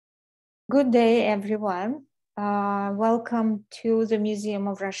Good day, everyone. Welcome to the Museum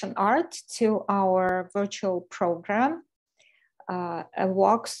of Russian Art, to our virtual program, a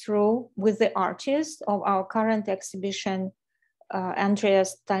walkthrough with the artist of our current exhibition, Andréa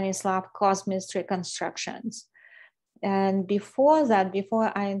Stanislav, Cosmist Reconstructions. And before that,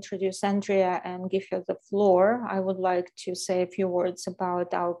 before I introduce Andrea and give you the floor, I would like to say a few words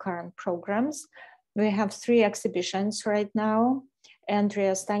about our current programs. We have 3 exhibitions right now.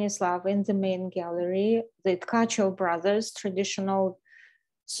 Andréa Stanislav in the main gallery, the Tkachov brothers, traditional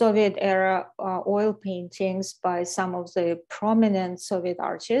Soviet era oil paintings by some of the prominent Soviet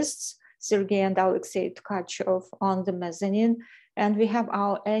artists, Sergei and Alexei Tkachov, on the mezzanine. And we have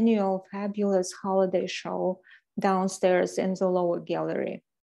our annual fabulous holiday show downstairs in the lower gallery.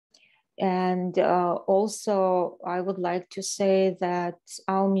 And also, I would like to say that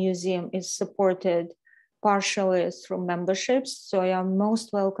our museum is supported partially through memberships. So you are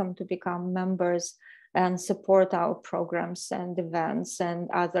most welcome to become members and support our programs and events and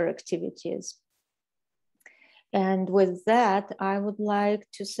other activities. And with that, I would like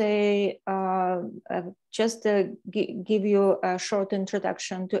to say, just to give you a short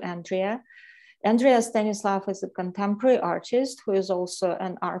introduction to Andrea. Andréa Stanislav is a contemporary artist who is also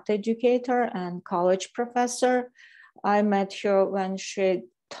an art educator and college professor. I met her when she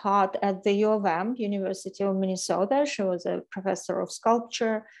taught at the U of M, University of Minnesota. She was a professor of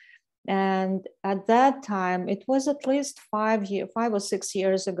sculpture. And at that time, it was at least 5 or 6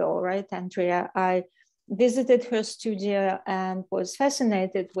 years ago, right, Andrea? I visited her studio and was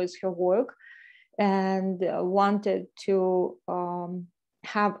fascinated with her work and wanted to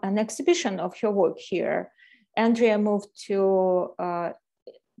have an exhibition of her work here. Andrea moved to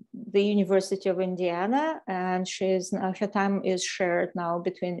the University of Indiana, and her time is shared now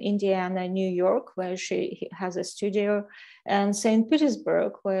between Indiana and New York, where she has a studio, and St.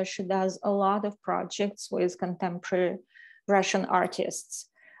 Petersburg, where she does a lot of projects with contemporary Russian artists.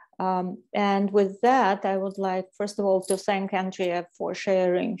 And with that, I would like, first of all, to thank Andrea for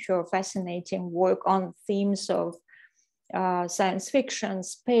sharing her fascinating work on themes of science fiction,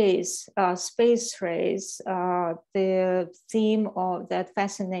 space race, the theme that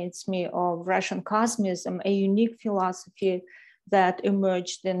fascinates me of Russian cosmism, a unique philosophy that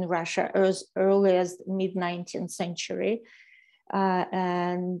emerged in Russia as early as mid-19th century.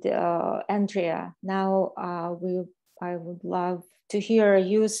 And Andrea, now I would love to hear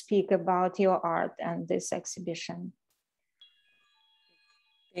you speak about your art and this exhibition.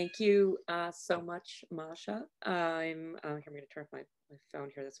 Thank you so much, Masha. I'm going to turn off my phone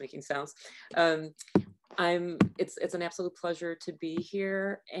here that's making sounds. It's an absolute pleasure to be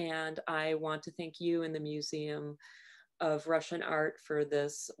here, and I want to thank you and the Museum of Russian Art for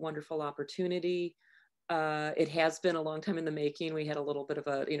this wonderful opportunity. It has been a long time in the making. We had a little bit of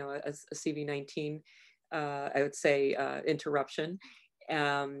a CV-19, I would say, interruption.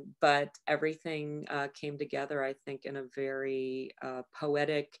 But everything came together, I think, in a very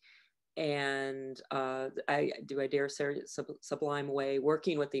poetic and I dare say sublime way,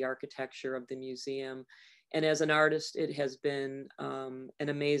 working with the architecture of the museum. And as an artist, it has been an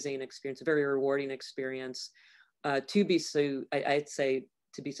amazing experience, a very rewarding experience to be I'd say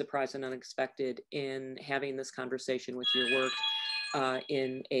to be surprised and unexpected in having this conversation with your work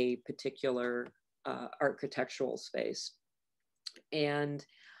in a particular architectural space. And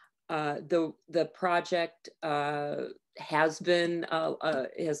the project has been,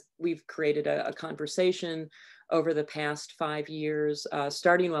 we've created a conversation over the past 5 years,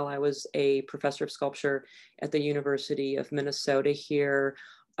 starting while I was a professor of sculpture at the University of Minnesota here.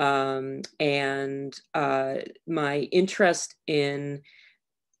 And my interest in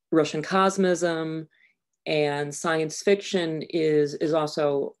Russian cosmism and science fiction is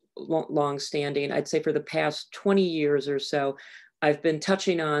also long-standing. I'd say for the past 20 years or so, I've been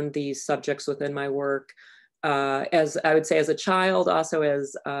touching on these subjects within my work. As I would say, as a child, also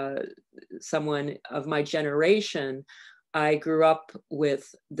as someone of my generation, I grew up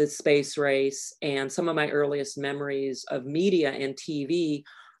with the space race, and some of my earliest memories of media and TV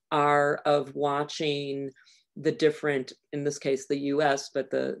are of watching the different, in this case, the US, but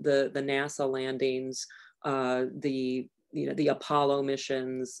the NASA landings, the Apollo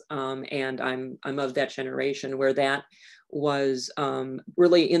missions, and I'm of that generation where that was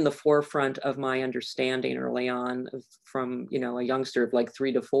really in the forefront of my understanding early on, from a youngster of like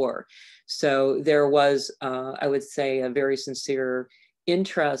 3 to 4. So there was, I would say, a very sincere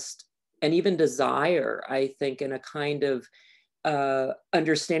interest and even desire, I think, in a kind of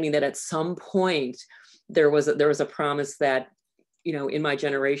understanding that at some point there was a promise that, in my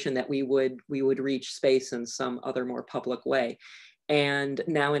generation, that we would reach space in some other more public way. And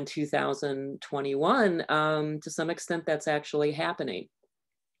now in 2021, to some extent, that's actually happening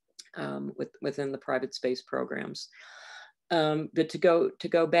within the private space programs. But to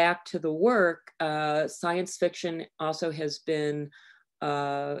go back to the work, science fiction also has been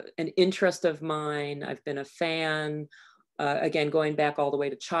an interest of mine. I've been a fan. Again, going back all the way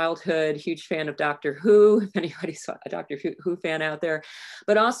to childhood, huge fan of Doctor Who, if anybody's a Doctor Who fan out there,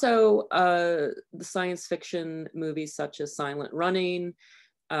 but also the science fiction movies such as Silent Running,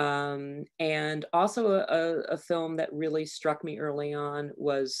 and also a film that really struck me early on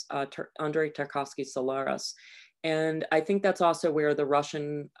was Andrei Tarkovsky's Solaris. And I think that's also where the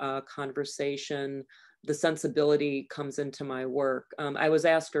Russian conversation, the sensibility comes into my work. I was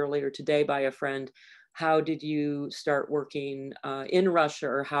asked earlier today by a friend, how did you start working in Russia,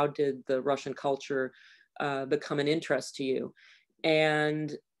 or how did the Russian culture become an interest to you?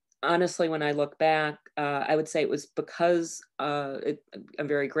 And honestly, when I look back, I would say it was because I'm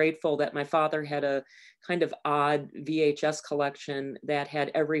very grateful that my father had a kind of odd VHS collection that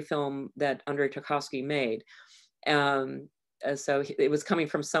had every film that Andrei Tarkovsky made. So it was coming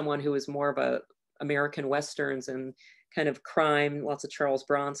from someone who was more of a American Westerns and kind of crime, lots of Charles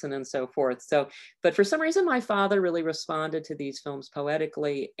Bronson and so forth. So, but for some reason, my father really responded to these films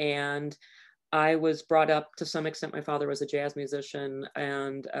poetically. And I was brought up to some extent, my father was a jazz musician,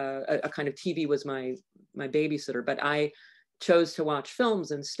 and a kind of TV was my babysitter, but I chose to watch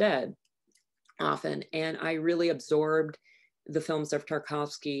films instead often. And I really absorbed the films of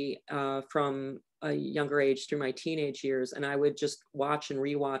Tarkovsky from a younger age through my teenage years. And I would just watch and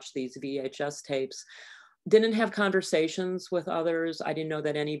rewatch these VHS tapes. Didn't have conversations with others. I didn't know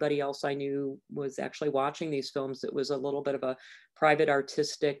that anybody else I knew was actually watching these films. It was a little bit of a private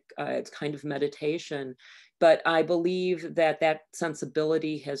artistic, it's kind of meditation. But I believe that that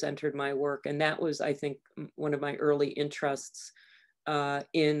sensibility has entered my work. And that was, I think, one of my early interests one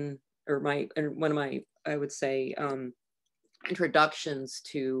of my, I would say, introductions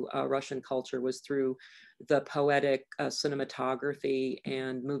to Russian culture was through the poetic cinematography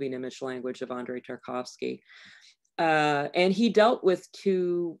and moving image language of Andrei Tarkovsky. And he dealt with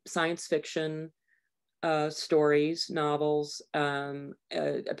two science fiction stories, novels.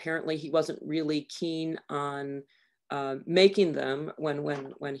 Apparently he wasn't really keen on making them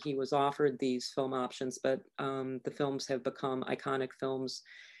when he was offered these film options, but the films have become iconic films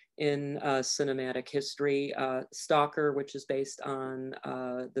in cinematic history. Stalker, which is based on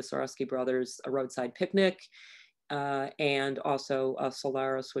the Swarovski brothers' A Roadside Picnic, and also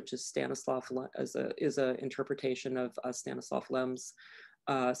Solaris, which is is an interpretation of Stanislav Lem's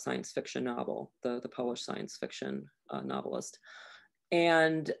science fiction novel, the Polish science fiction novelist.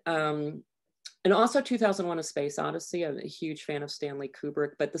 And also 2001: A Space Odyssey. I'm a huge fan of Stanley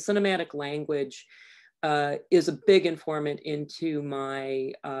Kubrick, but the cinematic language is a big informant into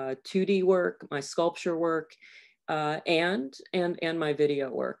my 2D work, my sculpture work, and my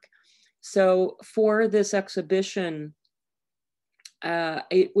video work. So for this exhibition, I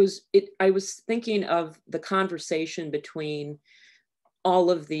was thinking of the conversation between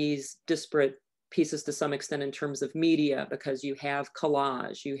all of these disparate pieces to some extent in terms of media, because you have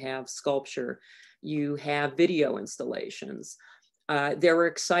collage, you have sculpture, you have video installations. There were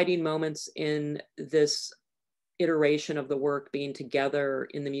exciting moments in this iteration of the work being together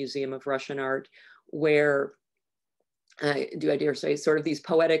in the Museum of Russian Art, where, do I dare say, sort of these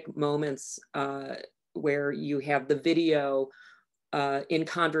poetic moments where you have the video in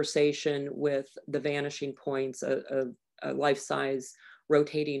conversation with the vanishing points, a life-size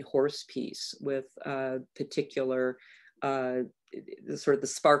rotating horse piece with particular sort of the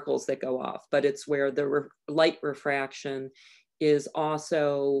sparkles that go off, but it's where the light refraction is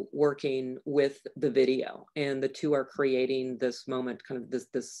also working with the video, and the two are creating this moment, kind of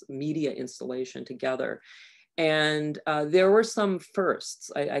this media installation together. And there were some firsts.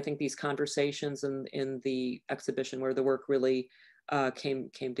 I think these conversations in the exhibition where the work really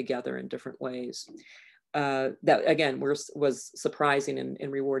came together in different ways. That again was surprising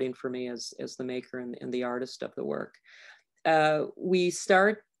and rewarding for me as the maker and the artist of the work. We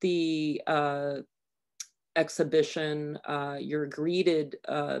start the exhibition, you're greeted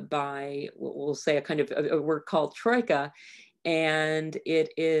by, we'll say, a kind of a work called Troika, and it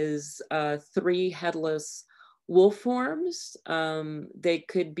is 3 headless wolf forms. They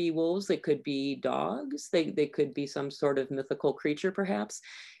could be wolves, they could be dogs, they could be some sort of mythical creature perhaps,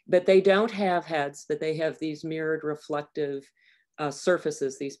 but they don't have heads, but they have these mirrored reflective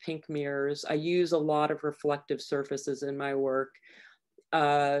surfaces, these pink mirrors. I use a lot of reflective surfaces in my work,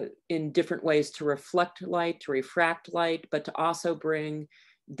 in different ways to reflect light, to refract light, but to also bring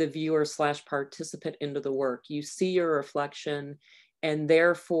the viewer / participant into the work. You see your reflection and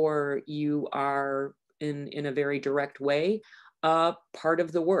therefore you are in a very direct way part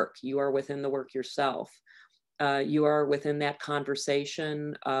of the work. You are within the work yourself. You are within that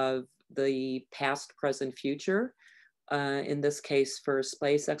conversation of the past, present, future, in this case for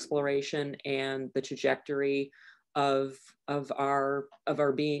space exploration, and the trajectory of our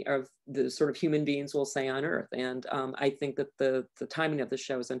being, of the sort of human beings, we'll say, on Earth. And I think that the timing of the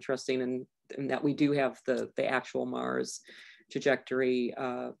show is interesting, and that we do have the actual Mars trajectory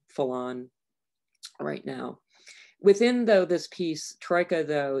full on right now. Within, though, this piece, Troika,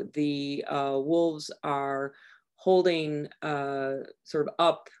 though, the wolves are holding sort of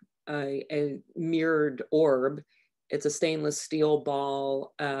up a mirrored orb. It's a stainless steel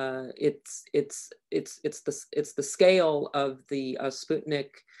ball. It's the scale of the Sputnik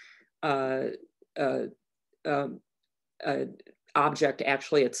object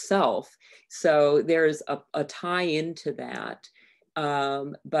actually itself. So there's a tie into that.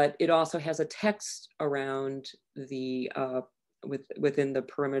 But it also has a text around the within the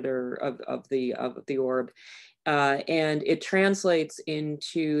perimeter of the orb, and it translates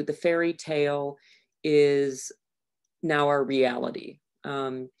into the fairy tale is now our reality,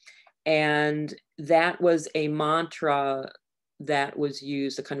 and that was a mantra that was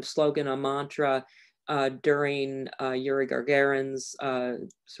used, a kind of slogan, a mantra during Yuri Gagarin's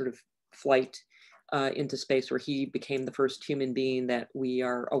sort of flight into space, where he became the first human being that we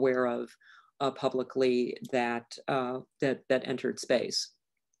are aware of publicly that entered space.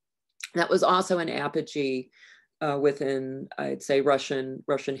 That was also an apogee within, I'd say, Russian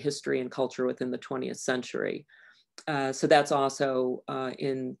history and culture within the 20th century. So that's also I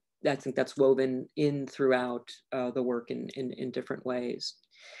think that's woven in throughout the work in different ways.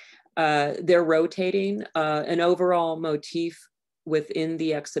 They're rotating. An overall motif within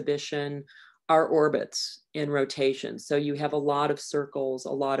the exhibition are orbits in rotation. So you have a lot of circles,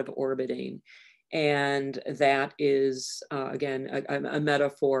 a lot of orbiting. And that is, again, a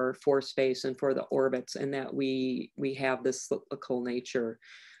metaphor for space and for the orbits, and that we have this cyclical nature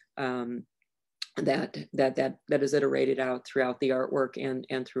that is iterated out throughout the artwork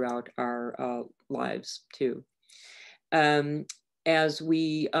and throughout our lives too. As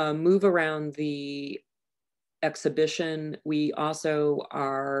we move around the exhibition, we also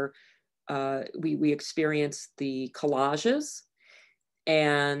are we experience the collages,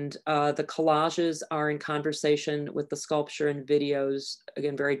 and the collages are in conversation with the sculpture and videos,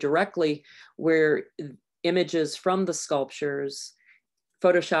 again, very directly, where images from the sculptures,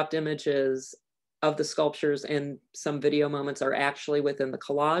 photoshopped images of the sculptures and some video moments are actually within the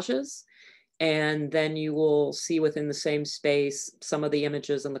collages. And then you will see within the same space some of the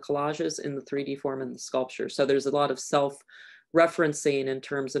images and the collages in the 3D form and the sculpture. So there's a lot of self-referencing in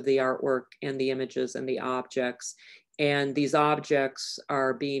terms of the artwork and the images and the objects. And these objects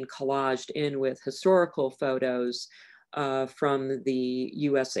are being collaged in with historical photos from the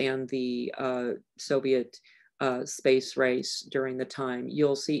US and the Soviet space race during the time.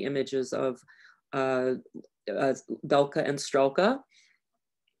 You'll see images of Belka and Strelka,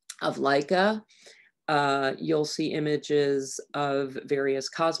 of Laika. You'll see images of various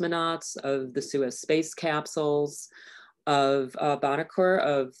cosmonauts, of the Suez space capsules, of Banakur,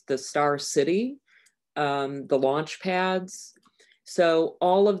 of the Star City, the launch pads. So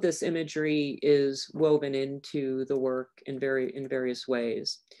all of this imagery is woven into the work in various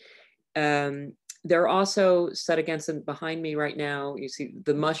ways. They're also set against, and behind me right now, you see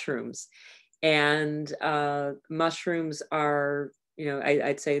the mushrooms. And mushrooms are, you know,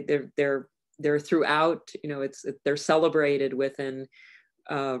 I'd say they're throughout, you know, they're celebrated within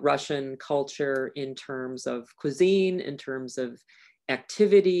Russian culture in terms of cuisine, in terms of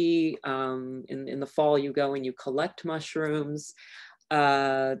activity. In the fall, you go and you collect mushrooms,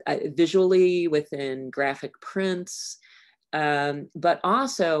 visually within graphic prints. But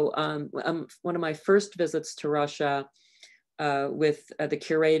also, one of my first visits to Russia with the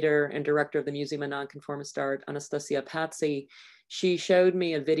curator and director of the Museum of Nonconformist Art, Anastasia Patsy, she showed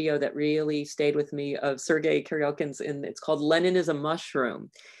me a video that really stayed with me of Sergei Kiryokhin's, and it's called Lenin is a Mushroom.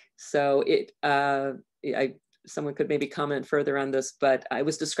 So someone could maybe comment further on this, but it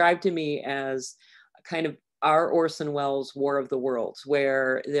was described to me as kind of our Orson Welles' War of the Worlds,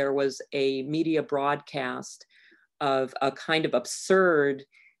 where there was a media broadcast of a kind of absurd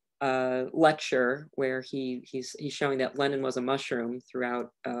lecture where he's showing that Lenin was a mushroom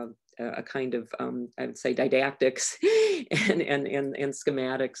throughout a kind of I would say didactics and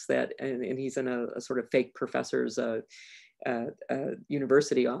schematics that, and he's in a sort of fake professor's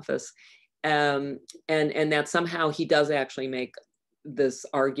university office, and that somehow he does actually make this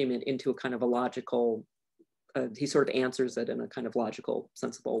argument into a kind of a logical he sort of answers it in a kind of logical,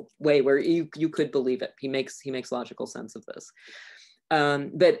 sensible way where you could believe it. He makes logical sense of this.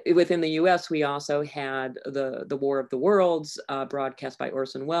 But within the US, we also had the War of the Worlds broadcast by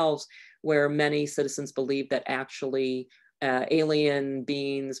Orson Welles, where many citizens believed that actually alien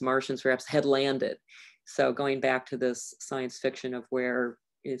beings, Martians perhaps, had landed. So going back to this science fiction of where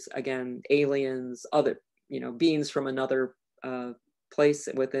is, again, aliens, other, beings from another place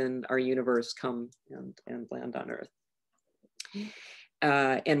within our universe come and land on Earth.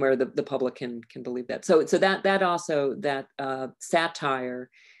 And where the public can believe that. So that also, that satire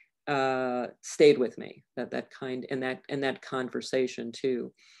stayed with me, that kind, and that conversation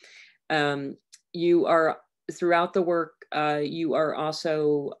too. You are, throughout the work, you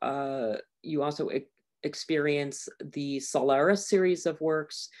also experience the Solaris series of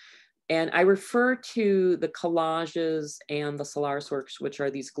works. And I refer to the collages and the Solaris works, which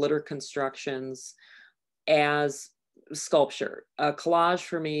are these glitter constructions, as sculpture. A collage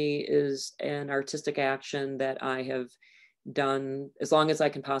for me is an artistic action that I have done as long as I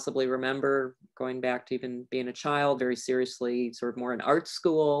can possibly remember, going back to even being a child, very seriously, sort of more in art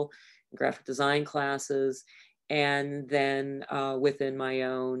school, graphic design classes, and then within my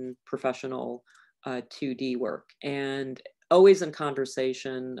own professional 2D work, and always in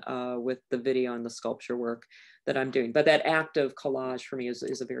conversation with the video and the sculpture work that I'm doing. But that act of collage for me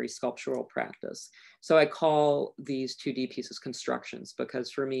is a very sculptural practice. So I call these 2D pieces constructions,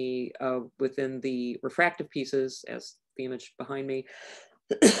 because for me, within the refractive pieces, as the image behind me,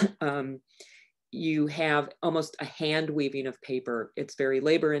 you have almost a hand weaving of paper. It's very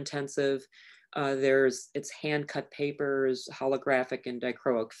labor intensive. It's hand cut papers, holographic and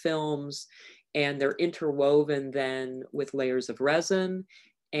dichroic films, and they're interwoven then with layers of resin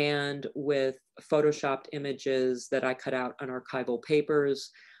and with photoshopped images that I cut out on archival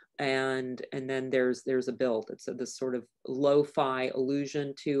papers. And then there's a build. It's this sort of lo-fi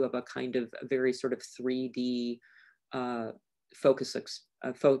illusion too, of a kind of very sort of 3D focus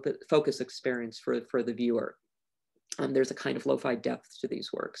experience for the viewer. There's a kind of lo-fi depth to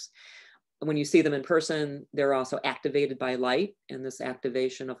these works. When you see them in person, they're also activated by light, and this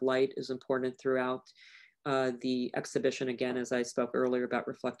activation of light is important throughout the exhibition. Again, as I spoke earlier about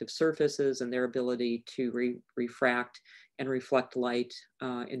reflective surfaces and their ability to refract and reflect light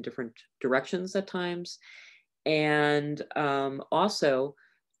in different directions at times. And also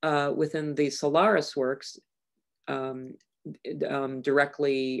within the Solaris works,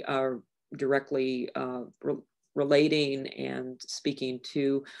 directly relating and speaking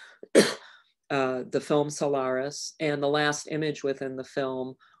to the film Solaris, and the last image within the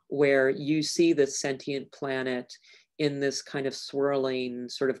film where you see this sentient planet in this kind of swirling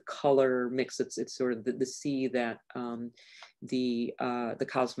sort of color mix. It's sort of the sea that the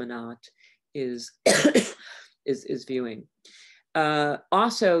cosmonaut is is viewing.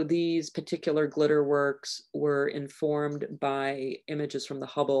 Also, these particular glitter works were informed by images from the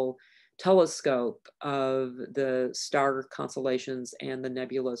Hubble telescope of the star constellations and the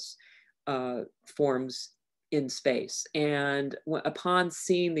nebulous forms in space. And upon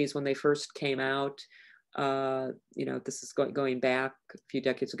seeing these when they first came out, this is going back a few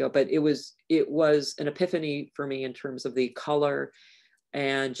decades ago, but it was an epiphany for me in terms of the color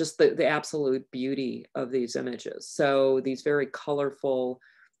and just the absolute beauty of these images. So these very colorful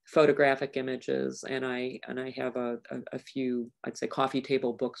photographic images, and I have a few, I'd say, coffee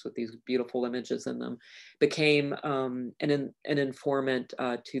table books with these beautiful images in them, became an informant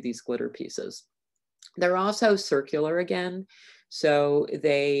to these glitter pieces. They're also circular again, so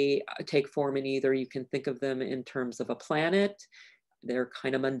they take form in either, you can think of them in terms of a planet. They're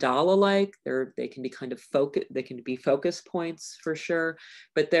kind of mandala-like. They can be kind of focus points for sure,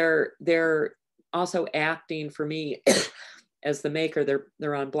 but they're also acting for me as the maker.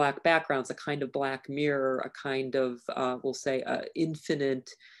 They're on black backgrounds, a kind of black mirror, a kind of we'll say infinite.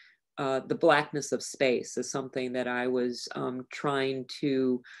 The blackness of space is something that I was trying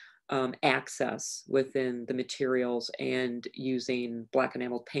to access within the materials, and using black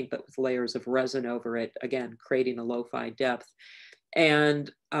enameled paint but with layers of resin over it, again creating a lo-fi depth. And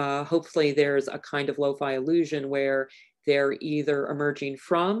hopefully there's a kind of lo-fi illusion where they're either emerging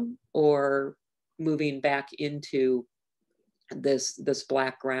from or moving back into this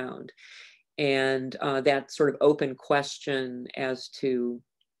black ground. And that sort of open question as to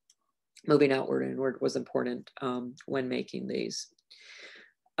moving outward and inward was important when making these.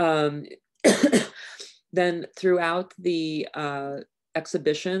 Then throughout the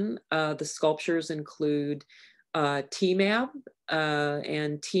exhibition, the sculptures include TMAB,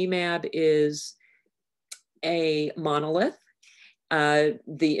 and TMAB is a monolith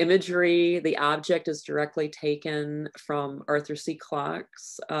The imagery, the object is directly taken from Arthur C.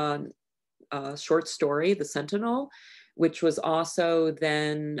 Clarke's short story, The Sentinel, which was also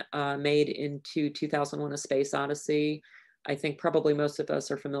then made into 2001: A Space Odyssey. I think probably most of us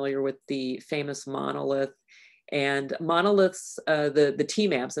are familiar with the famous monolith. And monoliths, the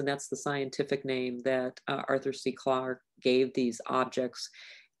TMABs, and that's the scientific name that Arthur C. Clarke gave these objects.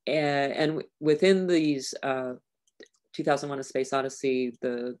 And within these 2001: A Space Odyssey,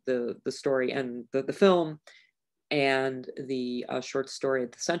 the story and the film, and the short story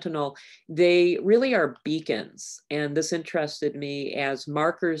of The Sentinel, they really are beacons. And this interested me as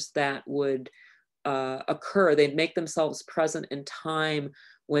markers that would occur. They'd make themselves present in time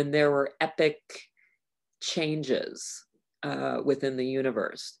when there were epic changes within the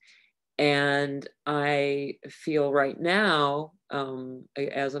universe. And I feel right now,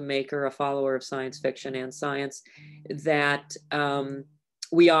 as a maker, a follower of science fiction and science, that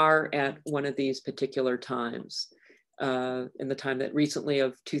we are at one of these particular times. In the time that recently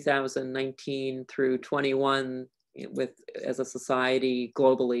of 2019 through 21, with as a society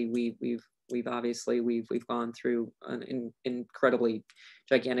globally, we've obviously gone through incredibly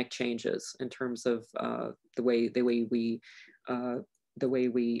gigantic changes in terms of the way we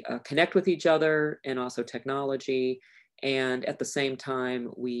connect with each other, and also technology. And at the same time,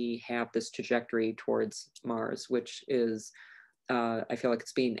 we have this trajectory towards Mars, which is, I feel like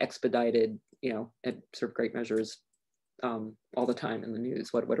it's being expedited, at sort of great measures all the time in the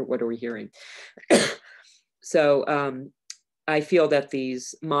news. What are we hearing? So I feel that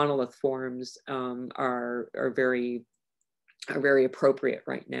these monolith forms are very appropriate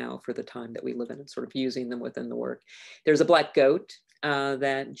right now for the time that we live in, and sort of using them within the work. There's a black goat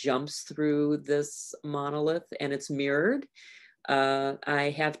that jumps through this monolith, and it's mirrored.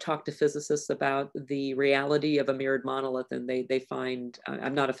 I have talked to physicists about the reality of a mirrored monolith, and they find,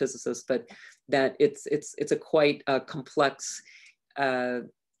 I'm not a physicist, but that it's a quite complex, I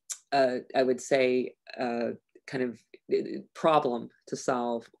would say, kind of problem to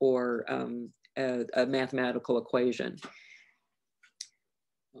solve, or a mathematical equation.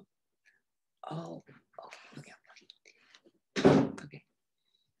 Oh, okay. Okay.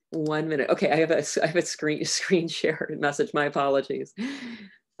 1 minute. Okay, I have a screen share message. My apologies.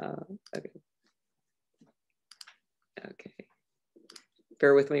 Okay. Okay.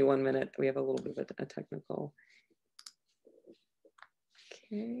 Bear with me 1 minute. We have a little bit of a technical.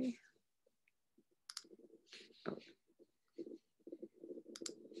 Okay. Oh.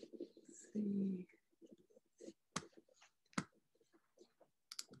 Let's see.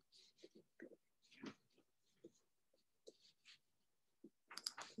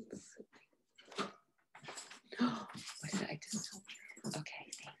 What did I do? Okay,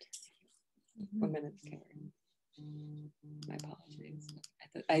 thank you. 1 minute. Okay. My apologies.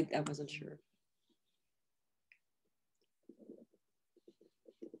 I wasn't sure.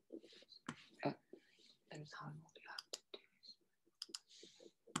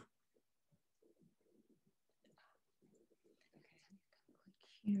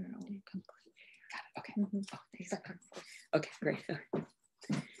 Here, got it. Okay. Oh, okay, great.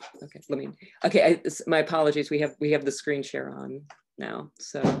 Okay, let me. Okay, my apologies. We have the screen share on now,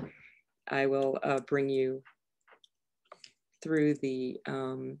 so I will bring you through the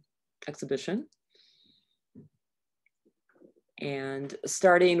exhibition, and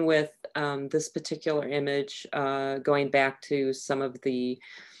starting with this particular image, going back to some of the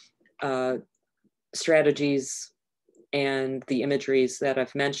strategies and the imageries that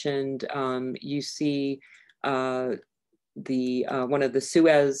I've mentioned. You see one of the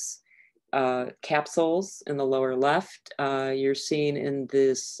Suez capsules in the lower left. You're seeing in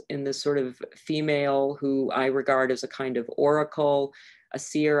this sort of female who I regard as a kind of oracle, a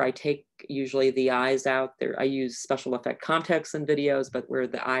seer. I take usually the eyes out there. I use special effect context in videos, but where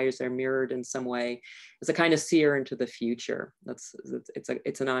the eyes are mirrored in some way, as a kind of seer into the future.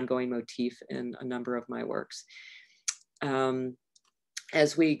 It's an ongoing motif in a number of my works.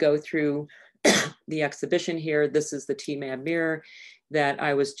 As we go through the exhibition here, this is the TMAB mirror that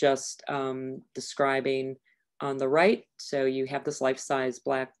I was just describing on the right. So you have this life-size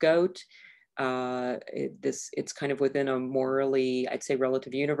black goat. It's kind of within a morally, I'd say,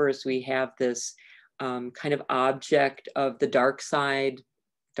 relative universe. We have this kind of object of the dark side,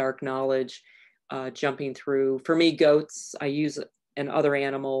 dark knowledge, jumping through. For me, goats, I use, and other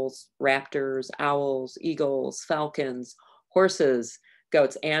animals, raptors, owls, eagles, falcons, horses,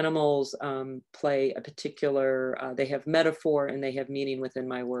 goats. Animals play a particular, they have metaphor and they have meaning within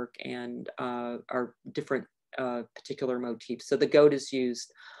my work, and are different particular motifs. So the goat is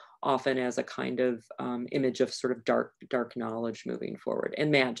used often as a kind of image of sort of dark knowledge moving forward,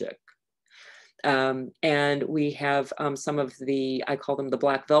 and magic. And we have some of the, I call them the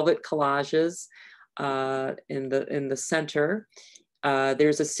black velvet collages in the center.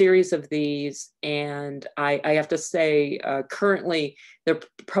 There's a series of these, and I have to say, currently, they're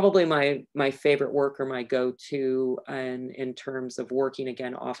probably my favorite work, or my go-to in terms of working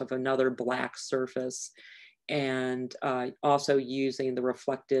again off of another black surface, and also using the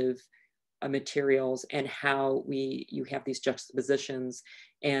reflective materials, and how you have these juxtapositions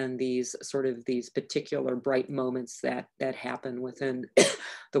and these particular bright moments that happen within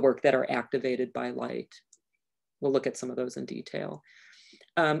the work that are activated by light. We'll look at some of those in detail.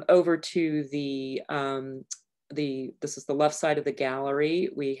 Over to this is the left side of the gallery.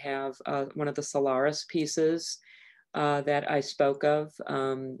 We have one of the Solaris pieces that I spoke of.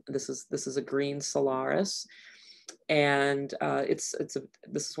 This is a green Solaris, and this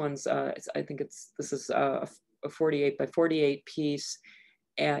is a 48 by 48 piece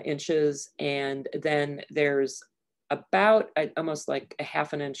inches, and then there's about almost like a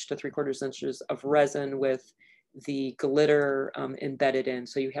 ½ inch to 3/4 inches of resin with the glitter embedded in.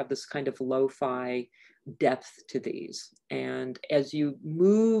 So you have this kind of lo-fi depth to these. And as you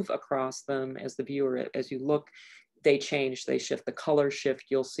move across them, as the viewer, as you look, they change, they shift, the colors shift.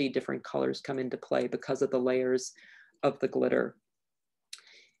 You'll see different colors come into play because of the layers of the glitter.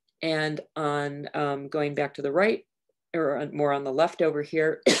 And on going back to the right, or more on the left over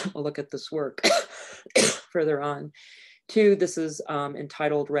here, we'll look at this work further on too. This is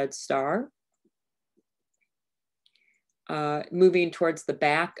entitled Red Star. Moving towards the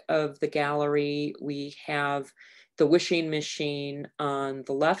back of the gallery, we have the wishing machine on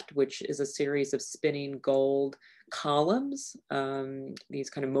the left, which is a series of spinning gold columns, these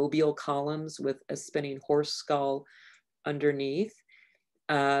kind of mobile columns with a spinning horse skull underneath.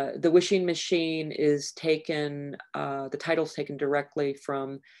 The wishing machine is taken, the title's taken directly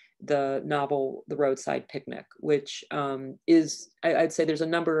from the novel The Roadside Picnic, which is, I'd say there's a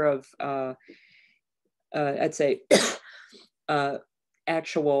number of, I'd say,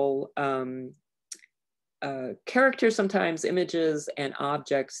 actual characters, sometimes images and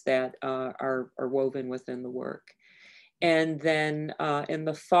objects that are woven within the work. And then in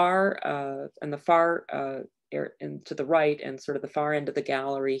the far, and to the right, and sort of the far end of the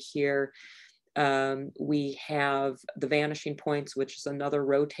gallery here, we have the Vanishing Points, which is another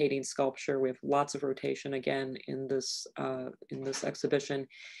rotating sculpture. We have lots of rotation again in this exhibition.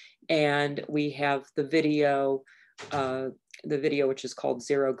 And we have the video, which is called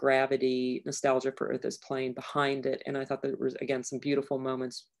Zero Gravity, Nostalgia for Earth is Playing behind it. And I thought there was, again, some beautiful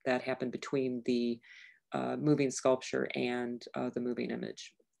moments that happened between the moving sculpture and the moving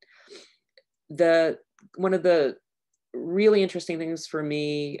image. One of the really interesting things for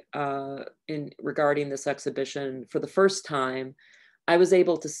me regarding this exhibition, for the first time, I was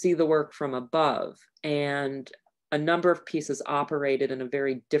able to see the work from above, and a number of pieces operated in a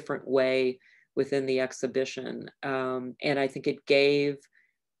very different way within the exhibition. And I think it gave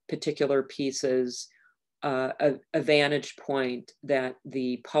particular pieces a vantage point that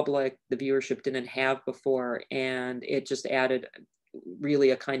the public, the viewership didn't have before. And it just added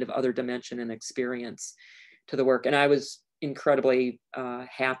really a kind of other dimension and experience to the work. And I was incredibly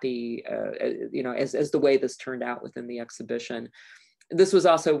happy, as the way this turned out within the exhibition. This was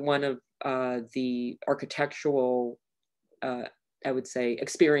also one of the architectural, I would say,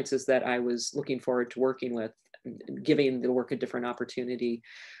 experiences that I was looking forward to working with, giving the work a different opportunity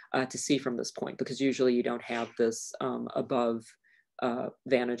to see from this point, because usually you don't have this above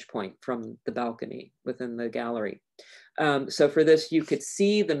vantage point from the balcony within the gallery. So for this, you could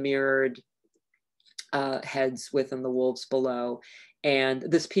see the mirrored heads within the wolves below. And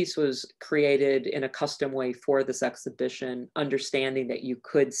this piece was created in a custom way for this exhibition, understanding that you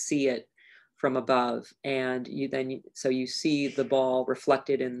could see it from above. And so you see the ball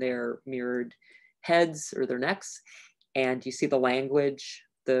reflected in their mirrored heads or their necks, and you see the language,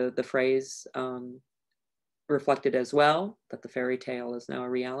 the phrase reflected as well, that the fairy tale is now a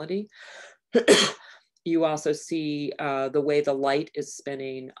reality. You also see the way the light is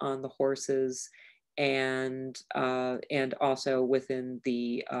spinning on the horses, and also within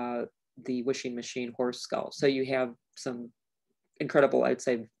the wishing machine horse skull. So you have some incredible, I'd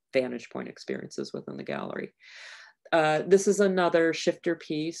say, vantage point experiences within the gallery. This is another shifter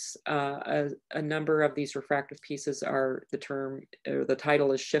piece. A number of these refractive pieces are the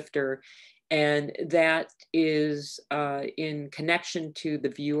title is shifter, and that is in connection to the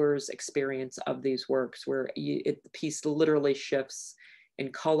viewer's experience of these works, where the piece literally shifts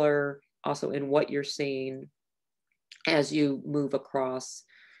in color, also in what you're seeing as you move across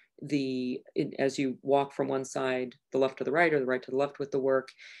as you walk from one side, the left to the right or the right to the left with the work,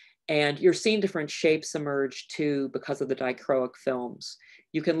 and you're seeing different shapes emerge too because of the dichroic films.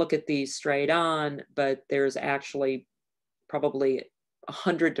 You can look at these straight on, but there's actually probably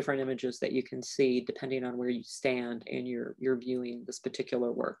 100 different images that you can see depending on where you stand and you're viewing this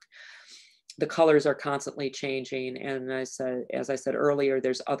particular work. The colors are constantly changing, and as I said earlier,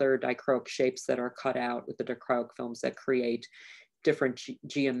 there's other dichroic shapes that are cut out with the dichroic films that create different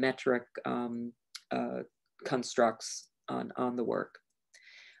geometric constructs on the work.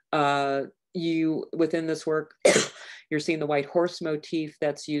 Within this work, you're seeing the white horse motif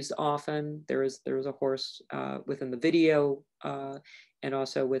that's used often. There is a horse within the video and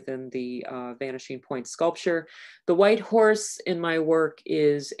also within the Vanishing Point sculpture. The white horse in my work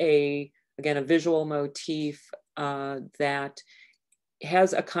is again, a visual motif that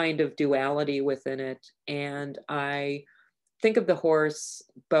has a kind of duality within it. And I think of the horse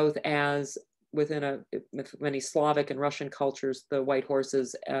both as within many Slavic and Russian cultures, the white horse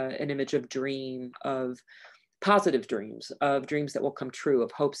is an image of dream, of positive dreams, of dreams that will come true,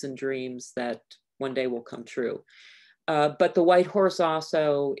 of hopes and dreams that one day will come true. But the white horse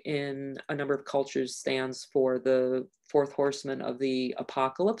also in a number of cultures stands for the fourth horseman of the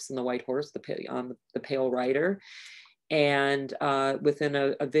apocalypse, and the white horse, the pale rider. And within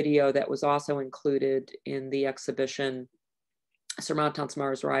a video that was also included in the exhibition, Surmontant's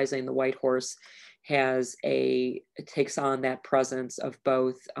Mars Rising, the white horse takes on that presence of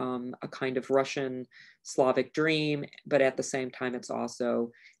both a kind of Russian Slavic dream, but at the same time, it's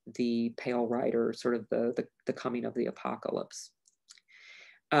also the pale rider, sort of the coming of the apocalypse.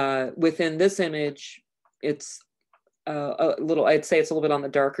 Within this image, it's I'd say it's a little bit on the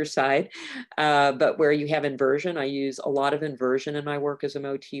darker side, but where you have inversion, I use a lot of inversion in my work as a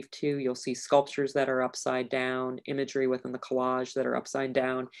motif too. You'll see sculptures that are upside down, imagery within the collage that are upside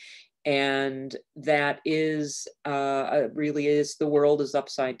down. And that is, really is, the world is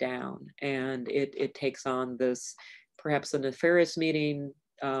upside down, and it takes on this, perhaps a nefarious meaning.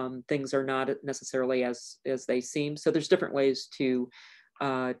 Things are not necessarily as they seem. So there's different ways to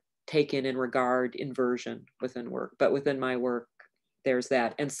take in and regard inversion within work, but within my work, there's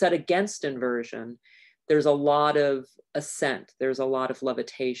that. And set against inversion, there's a lot of ascent, there's a lot of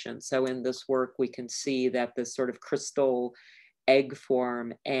levitation. So in this work, we can see that this sort of crystal egg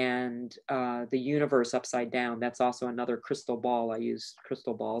form and the universe upside down, that's also another crystal ball. I use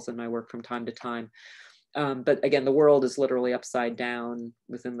crystal balls in my work from time to time. But again, the world is literally upside down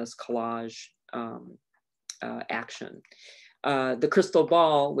within this collage action. The crystal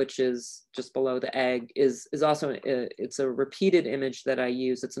ball, which is just below the egg, is also, it's a repeated image that I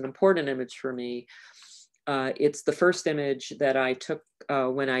use. It's an important image for me. It's the first image that I took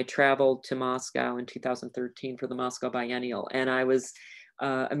when I traveled to Moscow in 2013 for the Moscow Biennial. And I was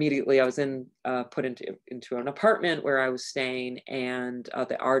immediately, I was put into an apartment where I was staying, and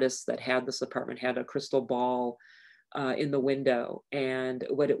the artist that had this apartment had a crystal ball in the window, and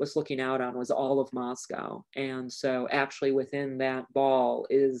what it was looking out on was all of Moscow. And so actually within that ball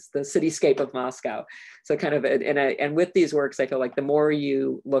is the cityscape of Moscow. So kind of, and with these works, I feel like the more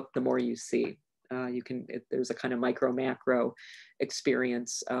you look, the more you see. There's a kind of micro macro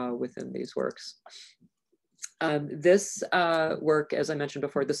experience within these works. This work, as I mentioned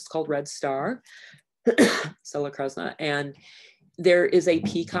before, this is called Red Star, Stella Krasna, and there is a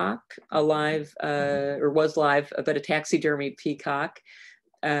peacock, alive, or was live, but a taxidermy peacock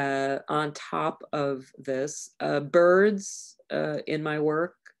on top of this. Birds in my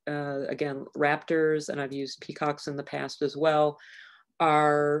work, again, raptors, and I've used peacocks in the past as well,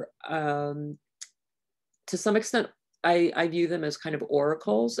 are to some extent, I view them as kind of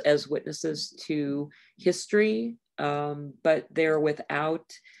oracles, as witnesses to history, but they're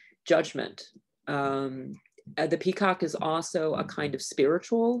without judgment. The peacock is also a kind of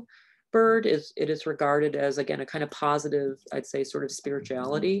spiritual bird. It is regarded as, again, a kind of positive, I'd say, sort of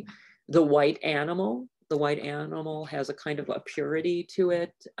spirituality. The white animal has a kind of a purity to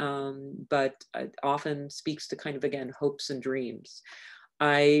it, but it often speaks to kind of, again, hopes and dreams.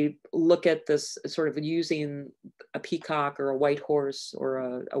 I look at this sort of using a peacock or a white horse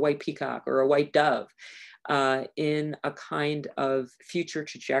or a white peacock or a white dove in a kind of future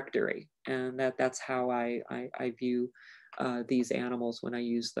trajectory. And that's how I view these animals when I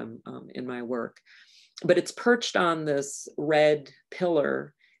use them in my work. But it's perched on this red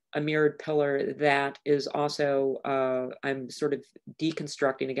pillar, a mirrored pillar that is also, I'm sort of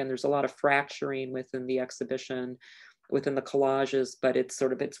deconstructing. Again, there's a lot of fracturing within the exhibition, within the collages, but it's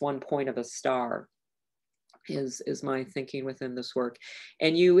one point of a star. is my thinking within this work.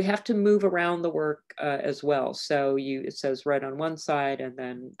 And you have to move around the work as well. So it says red on one side, and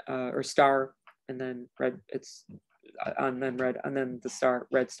then or star, and then red, it's and then red, and then the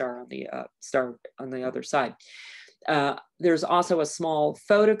red star on the star on the other side. There's also a small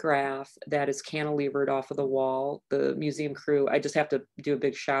photograph that is cantilevered off of the wall. The museum crew, I just have to do a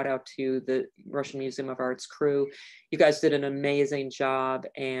big shout out to the Russian Museum of Art's crew. You guys did an amazing job,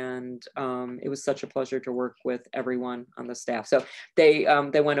 and it was such a pleasure to work with everyone on the staff. So they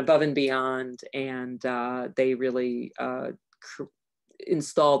went above and beyond, and they really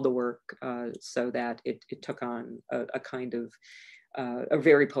installed the work so that it took on a kind of a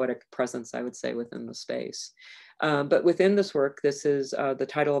very poetic presence, I would say, within the space. But within this work, this is the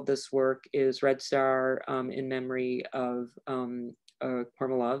title of this work is Red Star in memory of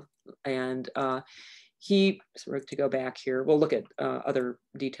Kornilov. And he, to go back here, we'll look at other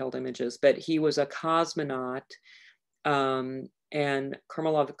detailed images, but he was a cosmonaut, and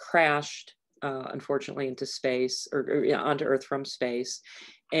Kornilov crashed, unfortunately, into space, or onto Earth from space.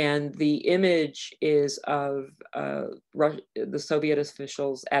 And the image is of the Soviet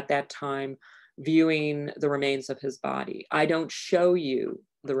officials at that time viewing the remains of his body. I don't show you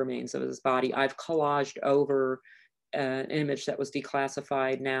the remains of his body. I've collaged over an image that was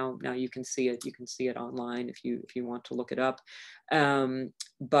declassified. Now you can see it. You can see it online if you want to look it up.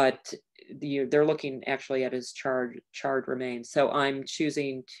 But they're looking actually at his charred remains. So I'm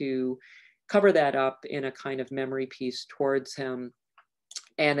choosing to cover that up in a kind of memory piece towards him.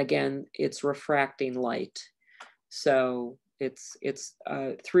 And again, it's refracting light. So it's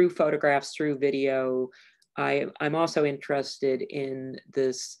through photographs, through video. I'm also interested in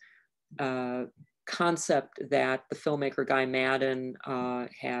this concept that the filmmaker Guy Madden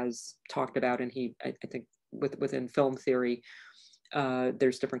has talked about, and I think within film theory,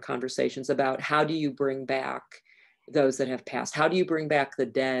 there's different conversations about how do you bring back those that have passed? How do you bring back the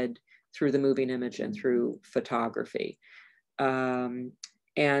dead through the moving image and through photography?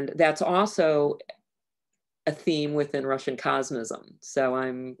 And that's also a theme within Russian Cosmism. So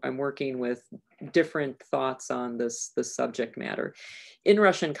I'm working with different thoughts on this subject matter. In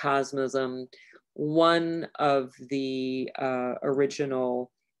Russian Cosmism, one of the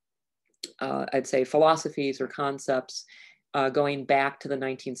original, I'd say, philosophies or concepts going back to the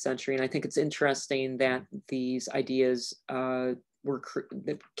 19th century, and I think it's interesting that these ideas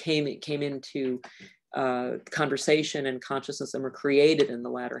came into conversation and consciousness and were created in the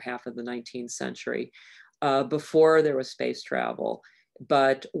latter half of the 19th century, before there was space travel,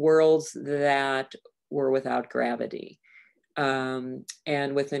 but worlds that were without gravity. And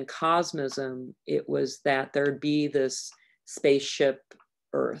within Cosmism, it was that there'd be this spaceship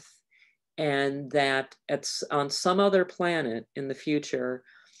Earth, and that on some other planet in the future,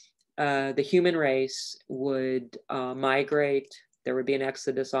 the human race would migrate. There would be an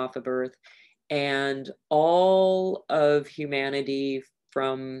exodus off of Earth, and all of humanity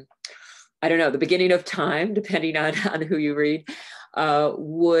from, I don't know, the beginning of time, depending on who you read,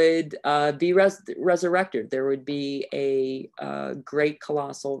 would be resurrected. There would be a great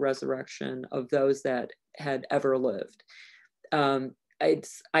colossal resurrection of those that had ever lived. I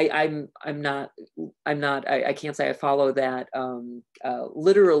can't say I follow that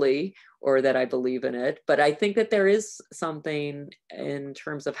literally, or that I believe in it, but I think that there is something in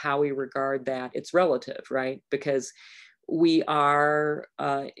terms of how we regard that. It's relative, right? Because we are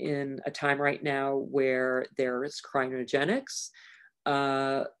in a time right now where there is cryogenics,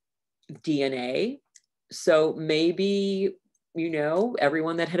 DNA. So maybe,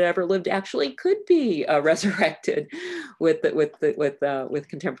 everyone that had ever lived actually could be resurrected with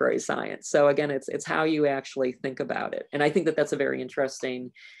contemporary science. So again, it's how you actually think about it. And I think that that's a very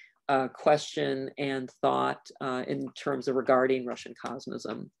interesting question and thought in terms of regarding Russian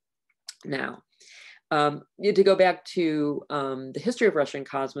Cosmism now. To go back to the history of Russian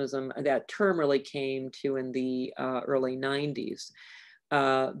Cosmism, that term really came to in the early 90s.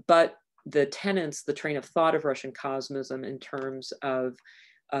 But the tenets, the train of thought of Russian Cosmism in terms of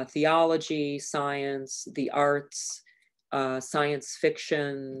theology, science, the arts, science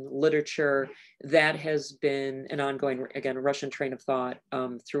fiction, literature, that has been an ongoing, again, Russian train of thought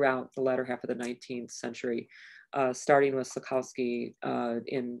throughout the latter half of the 19th century. Starting with Sokolsky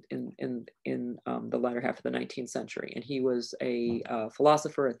in the latter half of the 19th century. And he was a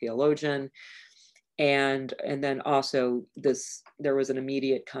philosopher, a theologian. And then also there was an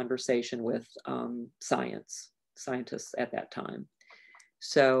immediate conversation with scientists at that time.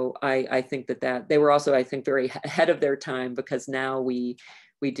 So I think that they were also, I think, very ahead of their time, because now we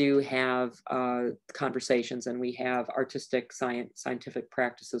do have conversations, and we have artistic scientific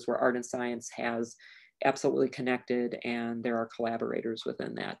practices where art and science has absolutely connected, and there are collaborators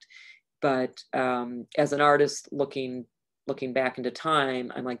within that. But as an artist looking back into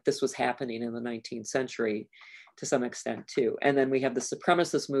time, I'm like, this was happening in the 19th century to some extent too. And then we have the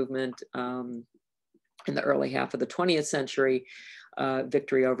supremacist movement in the early half of the 20th century,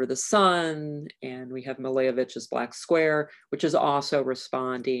 Victory Over the Sun, and we have Mileyevich's Black Square, which is also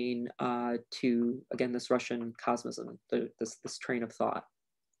responding to, again, this Russian cosmism, this train of thought.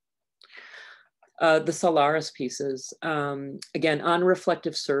 The Solaris pieces, again, on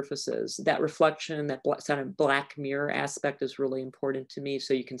reflective surfaces. That reflection, that kind of black mirror aspect is really important to me.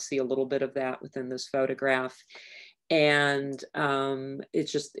 So you can see a little bit of that within this photograph. And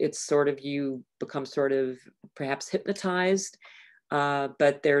it's sort of, you become sort of perhaps hypnotized,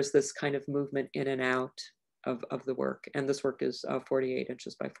 but there's this kind of movement in and out of the work. And this work is 48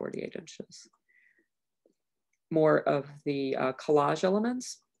 inches by 48 inches. More of the collage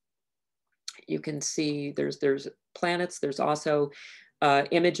elements. You can see there's planets. There's also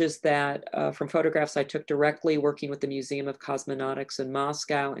images that from photographs I took directly working with the Museum of Cosmonautics in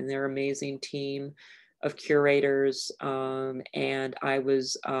Moscow and their amazing team of curators. And I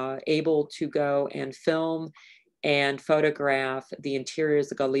was able to go and film and photograph the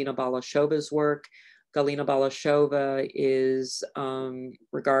interiors of Galina Balashova's work. Galina Balashova is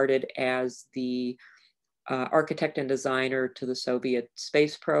regarded as the architect and designer to the Soviet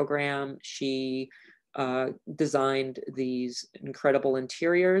space program. She designed these incredible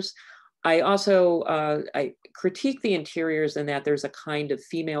interiors. I also, I critique the interiors in that there's a kind of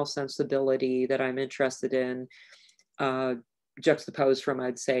female sensibility that I'm interested in, juxtaposed from,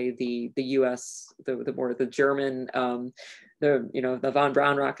 I'd say, the US, the German, the von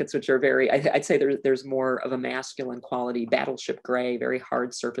Braun rockets, which are very, I'd say there's more of a masculine quality, battleship gray, very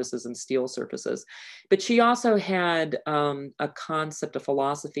hard surfaces and steel surfaces. But she also had a concept, a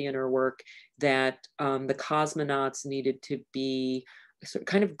philosophy in her work that the cosmonauts needed to be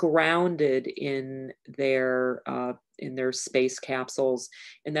kind of grounded in their space capsules,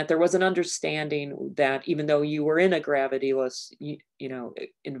 and that there was an understanding that even though you were in a gravityless,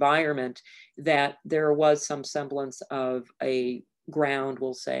 environment, that there was some semblance of a ground,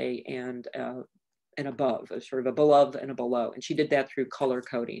 we'll say, and above, a sort of a above and a below. And she did that through color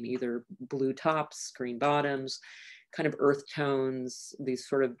coding, either blue tops, green bottoms, kind of earth tones, these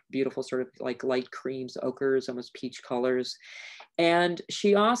sort of beautiful sort of like light creams, ochres, almost peach colors. And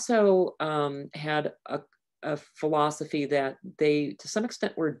she also had a philosophy that they, to some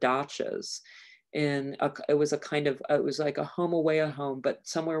extent, were dachas. And it was a kind of, it was like a home away a home, but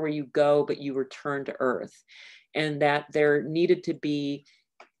somewhere where you go, but you return to earth. And that there needed to be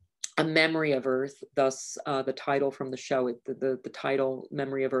a memory of Earth, thus the title from the show, the title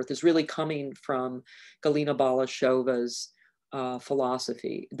Memory of Earth is really coming from Galina Balashova's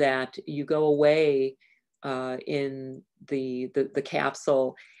philosophy, that you go away in the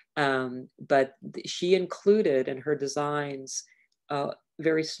capsule, but she included in her designs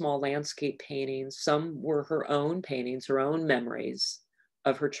very small landscape paintings. Some were her own paintings, her own memories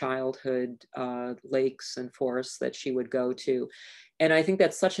of her childhood, lakes and forests that she would go to. And I think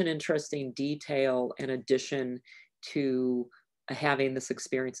that's such an interesting detail in addition to having this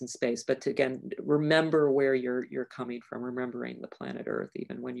experience in space, but to, again, remember where you're coming from, remembering the planet Earth,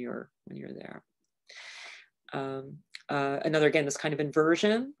 even when you're there. Another, again, this kind of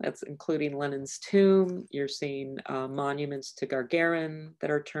inversion, that's including Lenin's tomb. You're seeing monuments to Gagarin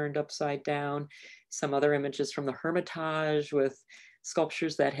that are turned upside down. Some other images from the Hermitage with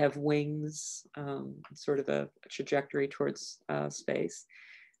sculptures that have wings, sort of a trajectory towards space.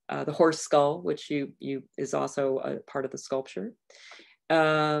 The horse skull, which is also a part of the sculpture.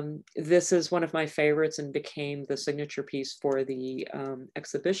 This is one of my favorites and became the signature piece for the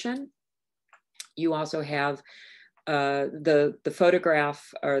exhibition. You also have the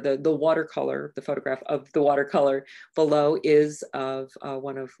photograph, or the watercolor, the photograph of the watercolor below is of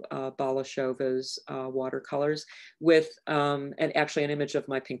one of Balashova's watercolors, with actually an image of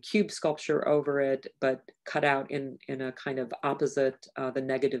my pink cube sculpture over it, but cut out in a kind of opposite the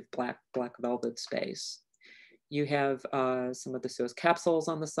negative black velvet space. You have some of the Suez capsules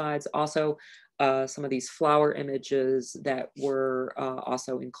on the sides, also some of these flower images that were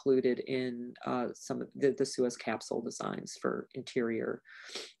also included in some of the Suez capsule designs for interior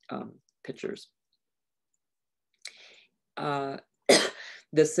pictures.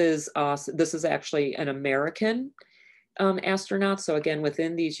 This is actually an American astronaut. So again,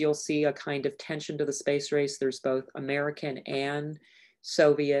 within these, you'll see a kind of tension to the space race. There's both American and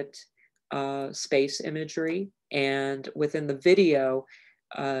Soviet space imagery. And within the video,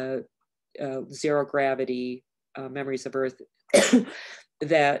 Zero Gravity, Memories of Earth,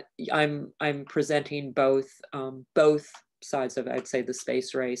 that I'm presenting both sides of, I'd say, the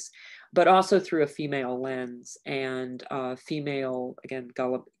space race, but also through a female lens, and female, again,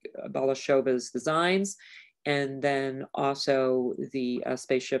 Balashova's designs, and then also the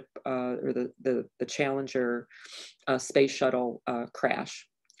spaceship or the Challenger space shuttle crash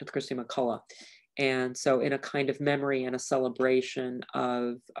with Christy McCullough. And so in a kind of memory and a celebration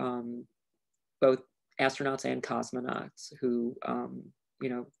of both astronauts and cosmonauts who, you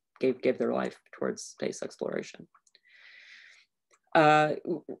know, gave their life towards space exploration.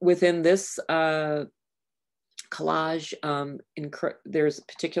 Within this collage, there's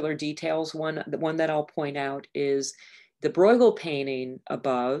particular details. The one that I'll point out is the Bruegel painting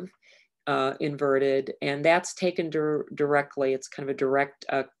above, inverted, and that's taken directly. It's kind of a direct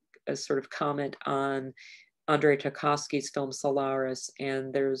a sort of comment on Andrei Tarkovsky's film Solaris.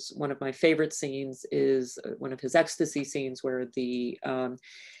 And there's one of my favorite scenes is one of his ecstasy scenes where the cosmonaut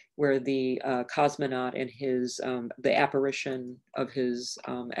and his the apparition of his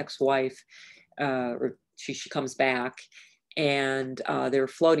ex-wife, or she comes back, and they're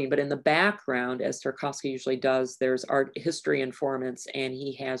floating. But in the background, as Tarkovsky usually does, there's art history informants, and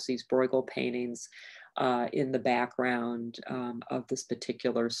he has these Bruegel paintings in the background of this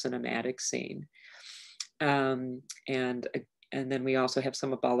particular cinematic scene. And then we also have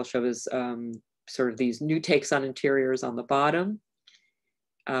some of Balashova's sort of these new takes on interiors on the bottom.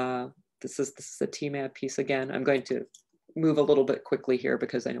 This is a TMAP piece again. I'm going to move a little bit quickly here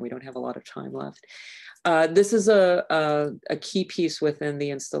because I know we don't have a lot of time left. This is a key piece within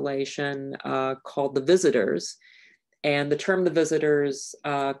the installation called The Visitors. And the term The Visitors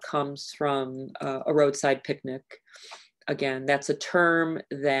comes from a roadside picnic. Again, that's a term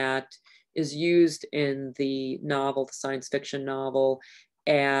that is used in the novel, the science fiction novel,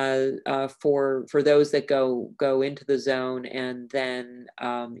 as for those that go into the zone, and then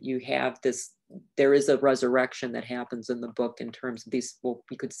you have this. There is a resurrection that happens in the book in terms of these, well,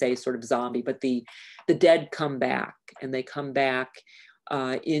 we could say sort of zombie, but the dead come back, and they come back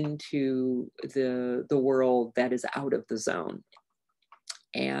into the world that is out of the zone.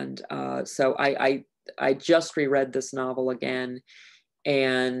 And so I just reread this novel again,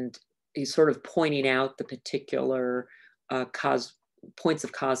 and he's sort of pointing out the particular points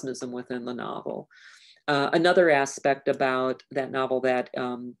of cosmism within the novel. Another aspect about that novel that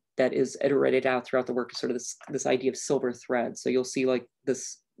is iterated out throughout the work is sort of this idea of silver threads. So you'll see like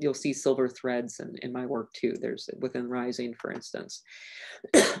this, you'll see silver threads in my work too. There's within Rising, for instance,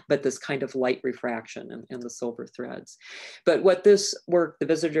 but this kind of light refraction and the silver threads. But what this work, The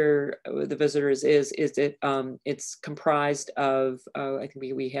Visitors is it it's comprised of I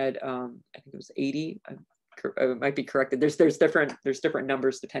think we had I think it was 80. It might be corrected. There's different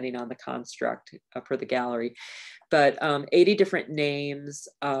numbers depending on the construct for the gallery, but 80 different names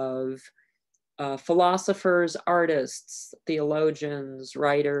of philosophers, artists, theologians,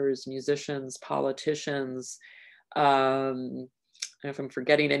 writers, musicians, politicians. I don't know if I'm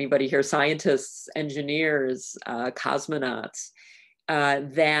forgetting anybody here, scientists, engineers, cosmonauts,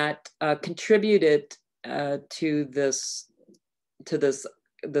 that contributed to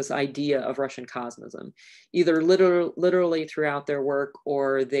this idea of Russian cosmism, either literally throughout their work,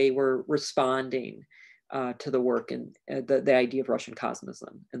 or they were responding to the work and the idea of Russian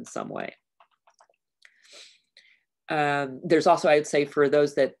cosmism in some way. There's also, I would say, for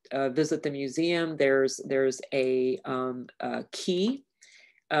those that visit the museum, there's a key,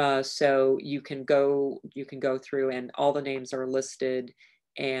 so you can go through, and all the names are listed,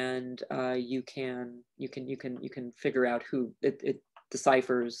 and you can figure out who it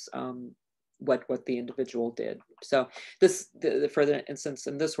deciphers what the individual did. So for instance,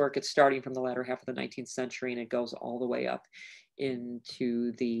 in this work, it's starting from the latter half of the 19th century, and it goes all the way up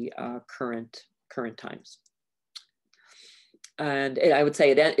into the current times. And I would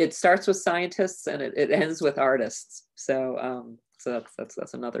say it starts with scientists and it ends with artists. So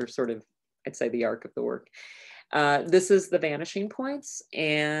that's another sort of, I'd say, the arc of the work. This is the Vanishing Points,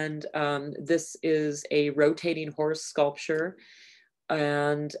 and this is a rotating horse sculpture,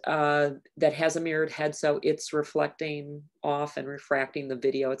 and that has a mirrored head, so it's reflecting off and refracting the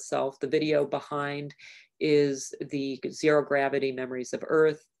video itself. The video behind is the Zero Gravity Memories of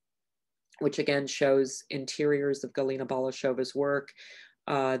Earth, which again shows interiors of Galina Balashova's work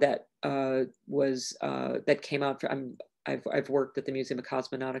that came out from. I've worked at the Museum of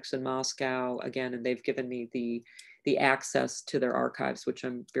Cosmonautics in Moscow again, and they've given me the access to their archives, which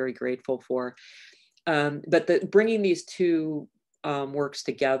I'm very grateful for. But bringing these two works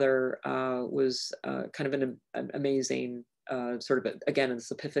together was kind of an amazing sort of, again,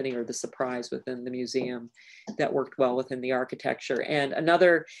 this epiphany or the surprise within the museum that worked well within the architecture. And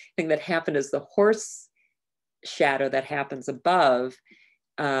another thing that happened is the horse shadow that happens above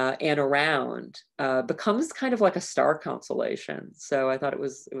and around becomes kind of like a star constellation. So I thought it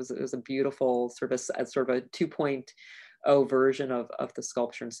was a beautiful sort of a 2.0 version of the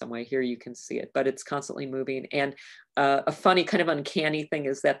sculpture in some way. Here you can see it, but it's constantly moving. And a funny kind of uncanny thing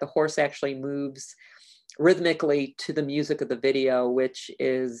is that the horse actually moves rhythmically to the music of the video, which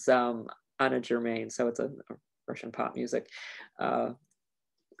is Anna Germain. So it's a Russian pop music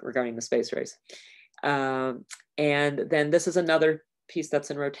regarding the space race. And then this is another piece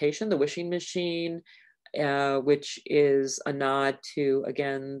that's in rotation, The Wishing Machine, which is a nod to,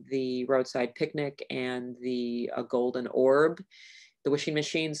 again, the roadside picnic and the golden orb, The Wishing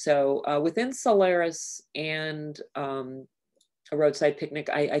Machine. So within Solaris and a roadside picnic,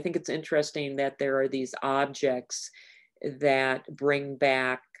 I think it's interesting that there are these objects that bring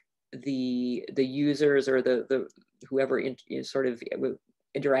back the users or the whoever sort of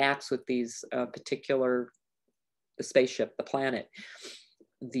interacts with these the spaceship, the planet,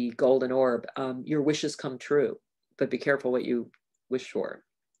 the golden orb. Your wishes come true, but be careful what you wish for.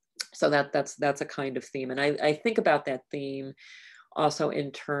 So that's a kind of theme. And I think about that theme also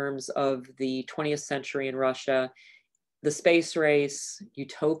in terms of the 20th century in Russia, the space race,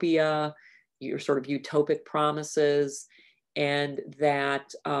 utopia, your sort of utopic promises, and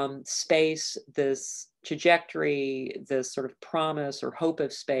that space, this trajectory, this sort of promise or hope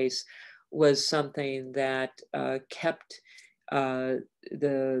of space was something that kept actually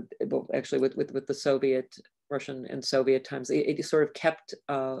with the Soviet, Russian and Soviet times, it sort of kept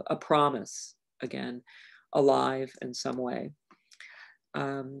a promise, again, alive in some way.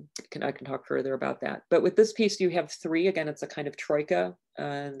 I can talk further about that. But with this piece, you have three. Again, it's a kind of troika.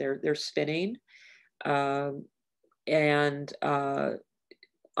 They're spinning, and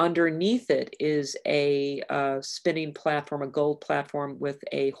underneath it is a spinning platform, a gold platform with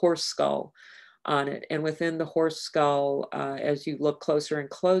a horse skull on it. And within the horse skull, as you look closer and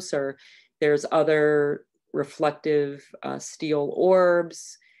closer, there's other reflective steel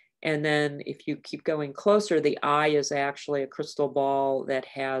orbs. And then if you keep going closer, the eye is actually a crystal ball that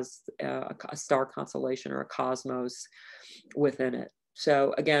has a star constellation or a cosmos within it.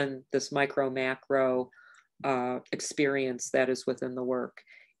 So again, this micro macro experience that is within the work.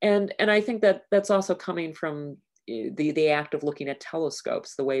 And I think that that's also coming from the act of looking at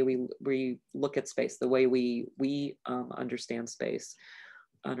telescopes, the way we look at space, the way we understand space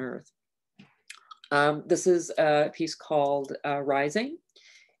on Earth. This is a piece called Rising.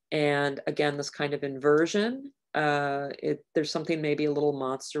 And again, this kind of inversion, there's something maybe a little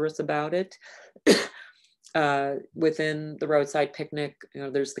monstrous about it. Within the roadside picnic,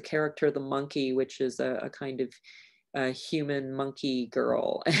 there's the character, the monkey, which is a kind of human monkey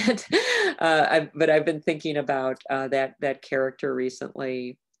girl. And, but I've been thinking about that character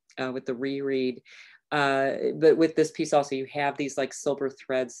recently with the reread. But with this piece also, you have these like silver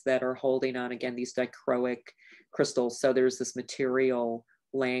threads that are holding on, again, these dichroic crystals. So there's this material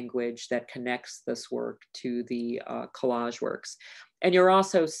language that connects this work to the collage works. And you're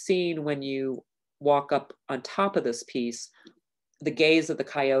also seeing, when you walk up on top of this piece, the gaze of the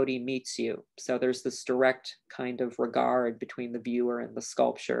coyote meets you. So there's this direct kind of regard between the viewer and the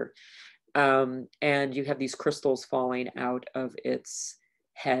sculpture. And you have these crystals falling out of its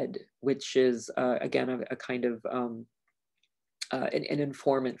head, which is, again, a kind of an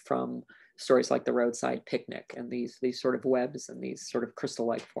informant from stories like The Roadside Picnic, and these sort of webs and these sort of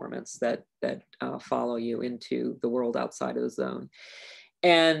crystal-like formants that follow you into the world outside of the zone.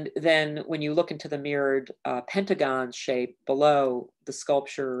 And then when you look into the mirrored pentagon shape below, the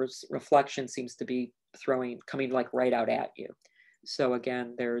sculpture's reflection seems to be coming like right out at you. So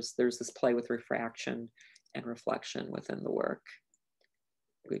again, there's this play with refraction and reflection within the work.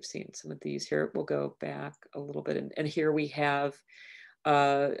 We've seen some of these here. We'll go back a little bit. And here we have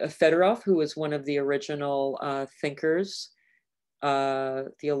Fedorov, who was one of the original thinkers,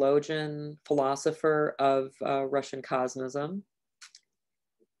 theologian, philosopher of Russian cosmism.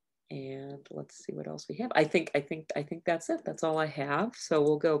 And let's see what else we have. I think that's it. That's all I have. So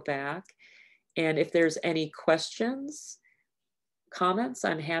we'll go back. And if there's any questions, comments,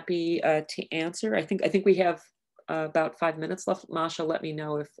 I'm happy to answer. I think we have about 5 minutes left. Masha, let me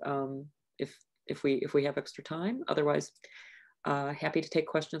know if we have extra time. Otherwise, happy to take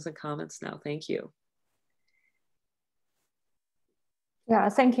questions and comments now. Thank you. Yeah,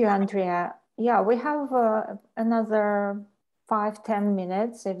 thank you, Andrea. Yeah, we have another 5-10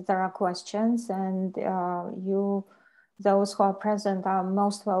 minutes if there are questions, and you those who are present are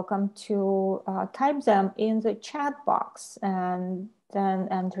most welcome to type them in the chat box, and then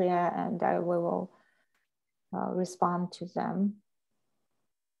Andrea and I will respond to them.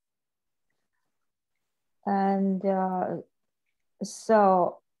 And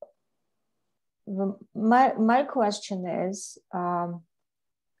so my question is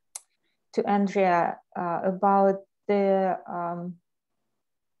to Andrea about the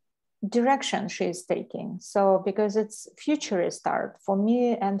direction she's taking. So because it's futurist art, for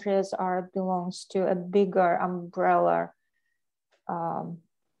me, Andrea's art belongs to a bigger umbrella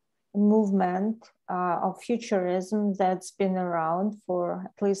movement of futurism that's been around for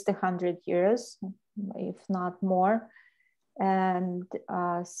at least 100 years, if not more. And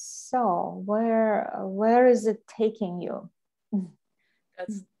so where is it taking you?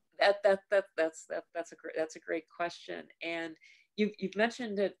 That's a great question, and you've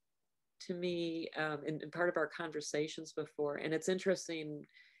mentioned it to me in part of our conversations before, and it's interesting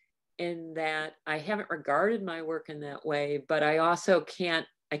in that I haven't regarded my work in that way, but I also can't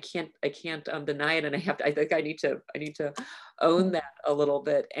deny it, and I think I need to own that a little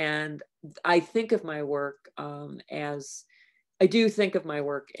bit. And I think of my work as I do think of my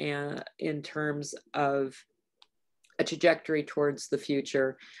work in terms of a trajectory towards the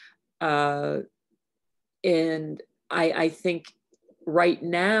future. And I think right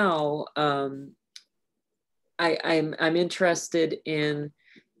now I'm interested in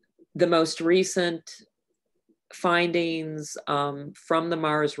the most recent findings from the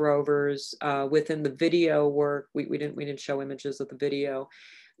Mars rovers within the video work. We didn't show images of the video,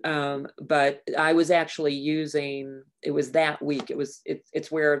 but I was actually using, it was that week,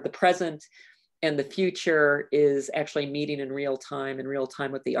 it's where the present and the future is actually meeting in real time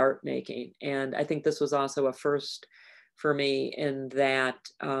with the art making. And I think this was also a first for me in that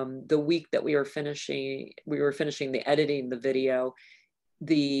the week that we were finishing the editing the video,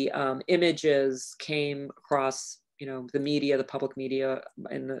 the images came across, the media, the public media,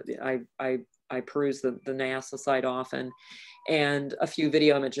 and I peruse the NASA site often, and a few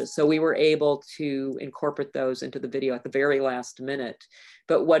video images. So we were able to incorporate those into the video at the very last minute.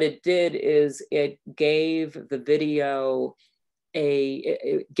 But what it did is it gave the video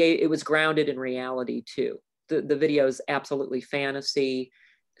it was grounded in reality too. The video is absolutely fantasy,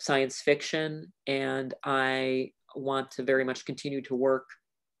 science fiction, and I want to very much continue to work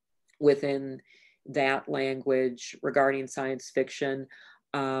within that language regarding science fiction.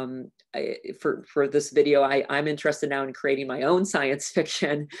 For this video, I'm interested now in creating my own science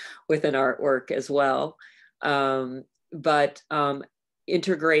fiction within artwork as well. But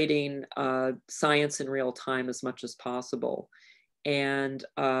integrating science in real time as much as possible. And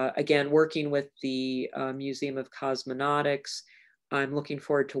again, working with the Museum of Cosmonautics, I'm looking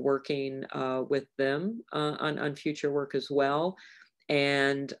forward to working with them on future work as well.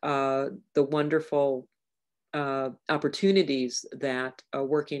 And the wonderful opportunities that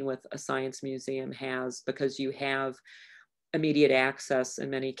working with a science museum has, because you have immediate access.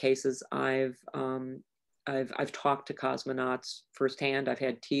 In many cases, I've talked to cosmonauts firsthand. I've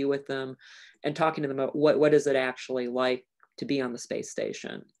had tea with them and talking to them about what is it actually like to be on the space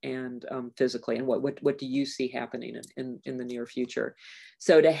station, and physically, and what do you see happening in the near future.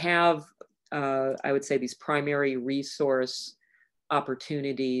 So to have, I would say, these primary resource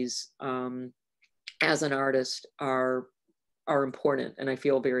opportunities as an artist are important, and I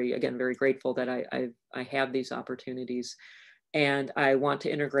feel very grateful that I have these opportunities, and I want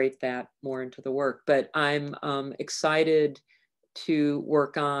to integrate that more into the work. But I'm excited to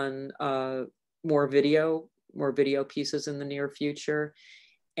work on more video pieces in the near future.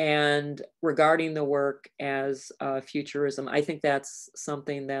 And regarding the work as futurism, I think that's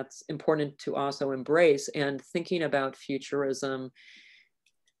something that's important to also embrace. And thinking about futurism,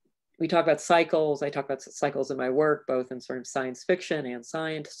 we talk about cycles. I talk about cycles in my work, both in sort of science fiction and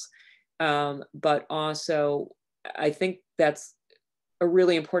science. But also, I think that's a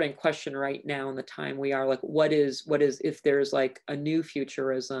really important question right now in the time we are. Like, what is if there's like a new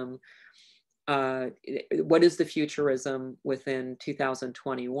futurism? What is the futurism within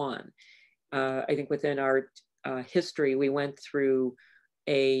 2021? I think within our history, we went through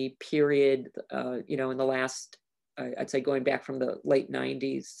a period, in the last, I'd say going back from the late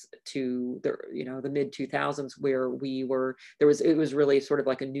 90s to the mid 2000s, where it was really sort of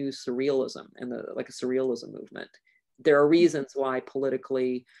like a new surrealism and like a surrealism movement. There are reasons why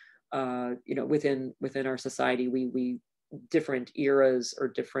politically, within our society, we different eras or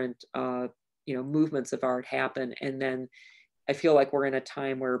different movements of art happen. And then I feel like we're in a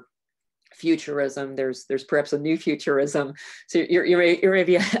time where futurism. There's perhaps a new futurism. So you're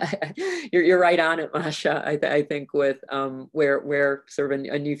maybe you're right on it, Masha. I think with where sort of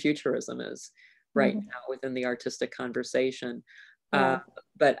a new futurism is right now within the artistic conversation. Yeah.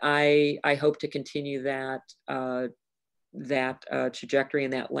 But I hope to continue that trajectory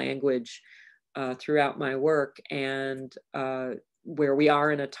and that language throughout my work, and where we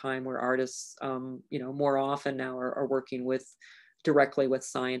are in a time where artists, more often now are working directly with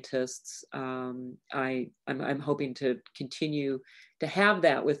scientists. I'm hoping to continue to have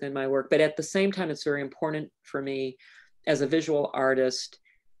that within my work, but at the same time, it's very important for me as a visual artist.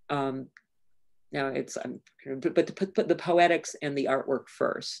 Now but to put the poetics and the artwork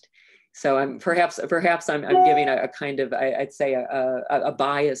first. So I'm perhaps I'm giving a kind of, I'd say a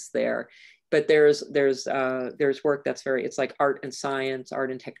bias there, but there's work that's it's like art and science,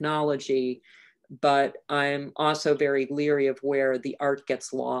 art and technology, but I'm also very leery of where the art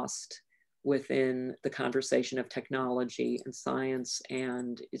gets lost within the conversation of technology and science.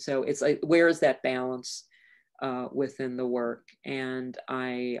 And so it's like, where is that balance within the work? And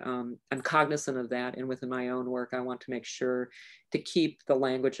I'm cognizant of that. And within my own work, I want to make sure to keep the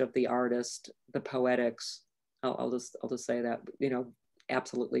language of the artist, the poetics, I'll just say that,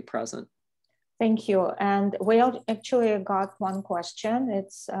 absolutely present. Thank you. And we actually got one question.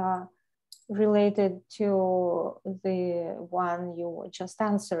 It's related to the one you were just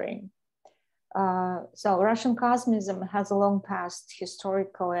answering. So Russian cosmism has a long past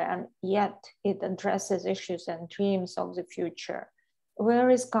historically, and yet it addresses issues and dreams of the future. Where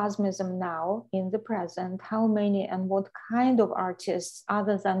is cosmism now in the present? How many and what kind of artists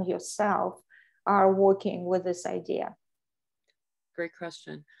other than yourself are working with this idea? Great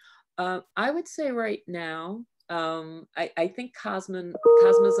question. I would say right now, I think cosmism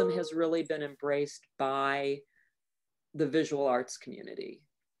has really been embraced by the visual arts community.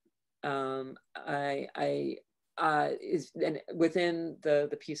 And within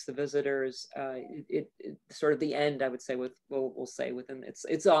the piece, The Visitors, it sort of the end, I would say, we'll say within,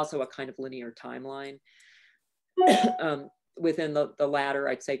 it's also a kind of linear timeline. Within the latter,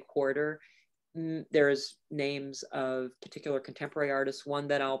 I'd say, quarter, there's names of particular contemporary artists. One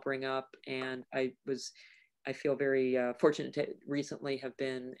that I'll bring up, and I feel very fortunate to recently have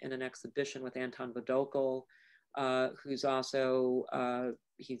been in an exhibition with Anton Vodokol, who's also,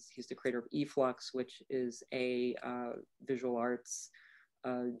 he's the creator of Efflux, which is a visual arts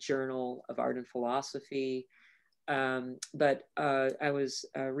journal of art and philosophy. But I was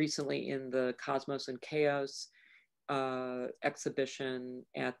recently in the Cosmos and Chaos exhibition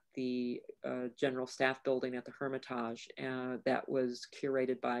at the General Staff Building at the Hermitage, that was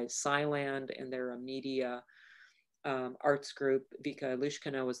curated by Sciland, and they're a media arts group. Vika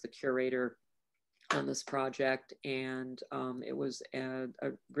Lishkina was the curator on this project, and it was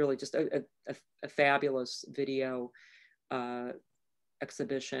really just a fabulous video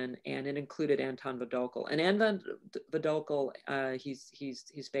exhibition, and it included Anton Vodokol. And Anton Vodokol,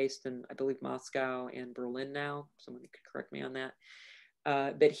 he's based in, I believe, Moscow and Berlin now. Someone could correct me on that.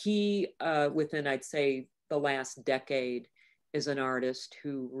 But he, within, I'd say, the last decade, is an artist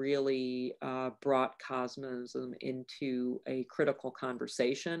who really brought cosmism into a critical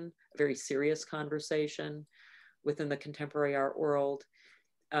conversation, a very serious conversation within the contemporary art world.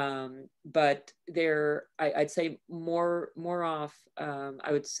 But there, I'd say more off,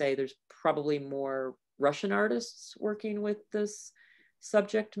 I would say there's probably more Russian artists working with this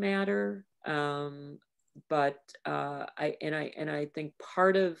subject matter. But I think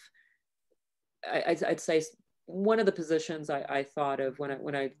part of, I'd say one of the positions I thought of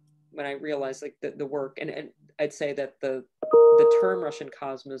when I realized like the work, and I'd say that the term Russian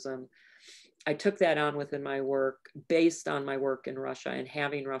cosmism, I took that on within my work based on my work in Russia and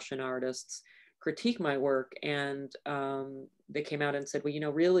having Russian artists critique my work. And they came out and said,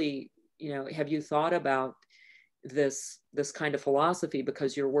 well, really, have you thought about this kind of philosophy?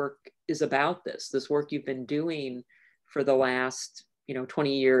 Because your work is about this work you've been doing for the last,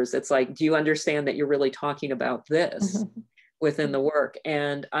 20 years. It's like, do you understand that you're really talking about this within the work?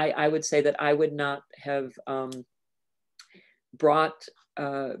 And I would say that I would not have brought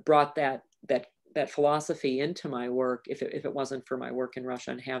that philosophy into my work if it wasn't for my work in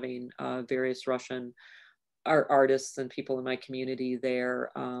Russia and having various Russian artists and people in my community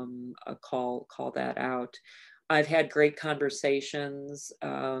there call that out. I've had great conversations.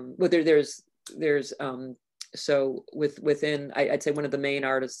 So within, I'd say one of the main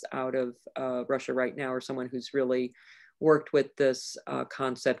artists out of Russia right now, or someone who's really worked with this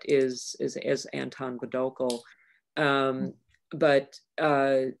concept is Anton Vodokol. But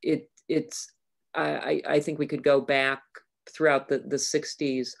I think we could go back throughout the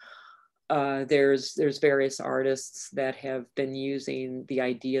 60s. there's various artists that have been using the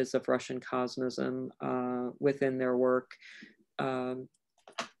ideas of Russian cosmism within their work.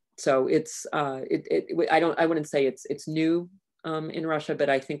 So it's I wouldn't say it's new in Russia, but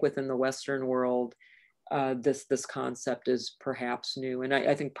I think within the Western world, this concept is perhaps new. And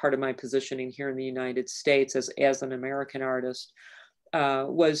I think part of my positioning here in the United States as an American artist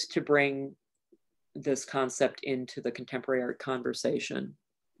was to bring this concept into the contemporary art conversation.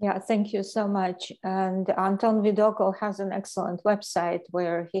 Yeah, thank you so much. And Anton Vidokol has an excellent website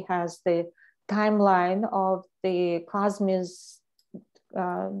where he has the timeline of the Cosmist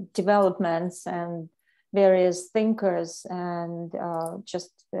developments and various thinkers and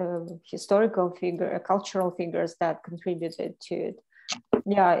just historical cultural figures that contributed to it.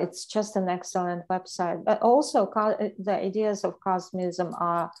 Yeah, it's just an excellent website. But also the ideas of cosmism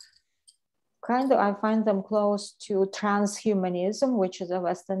are kind of, I find them close to transhumanism, which is a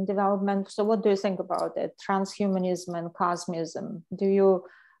Western development. So what do you think about it? Transhumanism and cosmism. Do you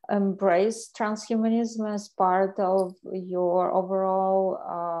embrace transhumanism as part of your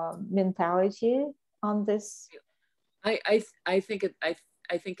overall mentality on this? I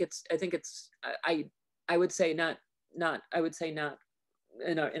would say not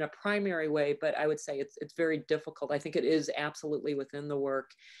in a primary way, but I would say it's very difficult. I think it is absolutely within the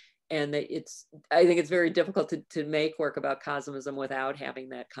work, and that I think it's very difficult to make work about cosmism without having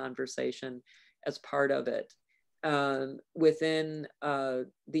that conversation as part of it. Within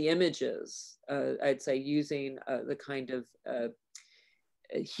the images, I'd say using the kind of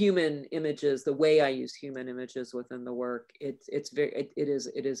human images, the way I use human images within the work, it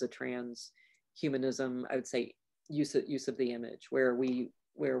is a transhumanism, I would say, use of the image, where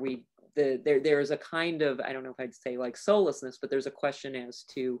there is a kind of, I don't know if I'd say like soullessness, but there's a question as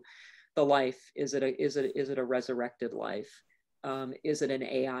to the life. Is it a resurrected life? Is it an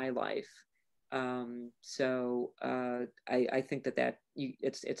AI life? So I think that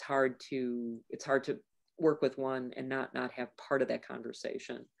it's hard to work with one and not have part of that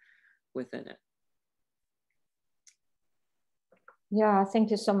conversation within it. Yeah,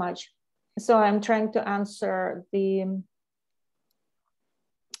 thank you so much. So I'm trying to answer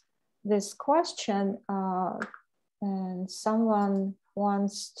this question, and someone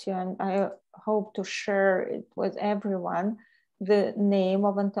wants to, and I hope to share it with everyone, the name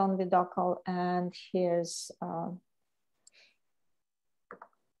of Anton Vidokol and his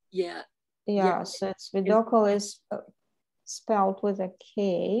so it's Vidokol is spelled with a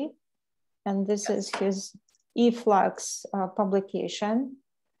K, and this is his eFlux publication.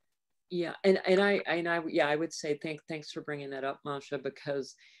 Yeah, and I would say thanks for bringing that up, Masha,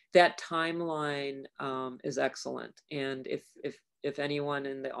 because that timeline is excellent. And if anyone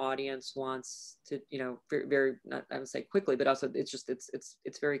in the audience wants to, very not, I would say quickly, but also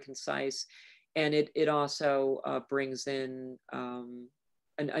it's very concise, and it also brings in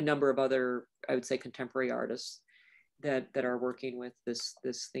a number of other, I would say, contemporary artists that are working with this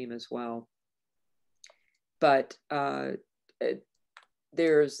theme as well. But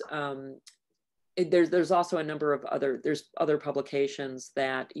there's also a number of other publications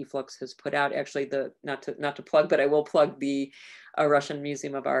that eFlux has put out. Actually, not to plug, but I will plug the Russian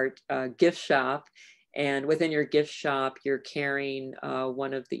Museum of Art gift shop. And within your gift shop, you're carrying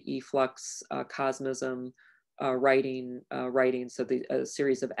one of the eFlux Cosmism writing, so a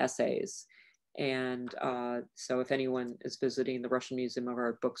series of essays. And so if anyone is visiting the Russian Museum of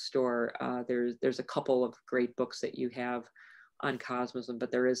Art bookstore, there's a couple of great books that you have on cosmism,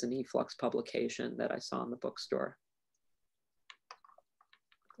 but there is an eFlux publication that I saw in the bookstore.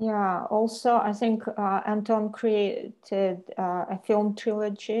 Yeah, also I think Anton created a film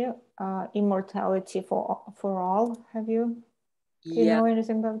trilogy, Immortality for All. Do you know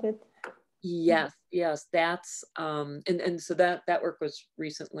anything about it? Yes, that's and so that work was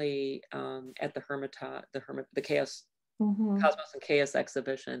recently at the Hermitage, the Chaos, Cosmos and Chaos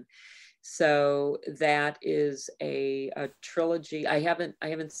exhibition. So that is a trilogy. I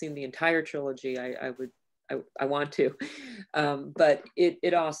haven't seen the entire trilogy. I want to, but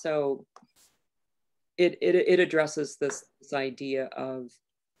it also it addresses this idea of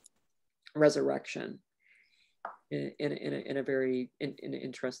resurrection in a very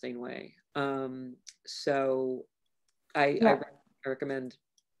interesting way. So I recommend.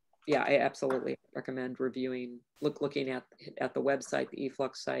 Yeah, I absolutely recommend looking at the website, the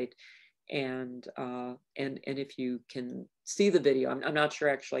eFlux site, and if you can see the video. I'm not sure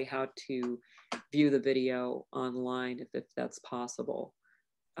actually how to view the video online, if that's possible.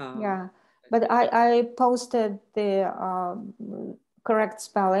 Yeah, but I posted the correct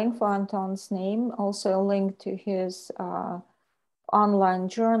spelling for Anton's name, also a link to his online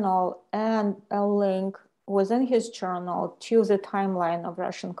journal and a link within his journal to the timeline of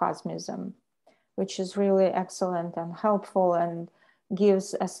Russian cosmism, which is really excellent and helpful and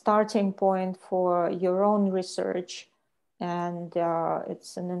gives a starting point for your own research. And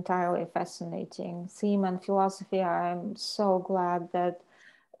it's an entirely fascinating theme and philosophy. I'm so glad that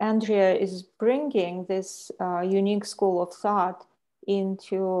Andrea is bringing this unique school of thought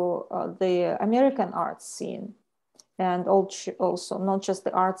into the American art scene. And also not just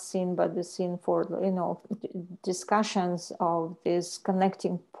the art scene, but the scene for, you know, discussions of these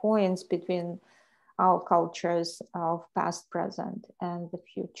connecting points between our cultures of past, present, and the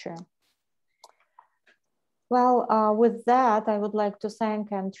future. Well, with that, I would like to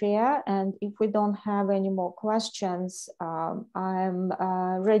thank Andrea. And if we don't have any more questions, I'm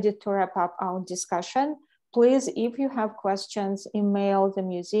ready to wrap up our discussion. Please, if you have questions, email the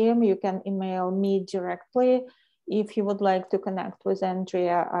museum. You can email me directly. If you would like to connect with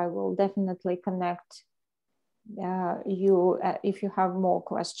Andrea, I will definitely connect you if you have more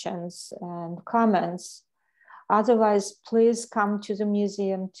questions and comments. Otherwise, please come to the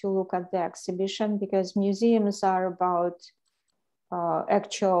museum to look at the exhibition, because museums are about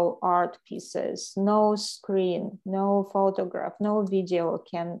actual art pieces. No screen, no photograph, no video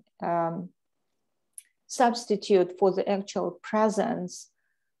can substitute for the actual presence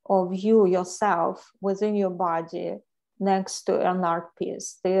of you yourself within your body next to an art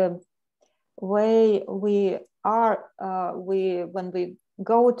piece. The way we are, when we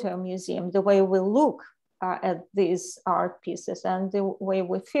go to a museum, the way we look at these art pieces and the way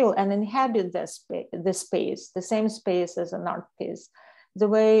we feel and inhabit the space, the same space as an art piece, the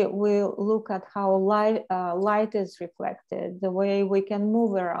way we look at how light is reflected, the way we can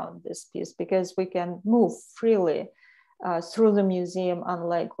move around this piece, because we can move freely through the museum,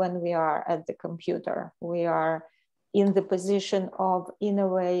 unlike when we are at the computer. We are in the position of, in a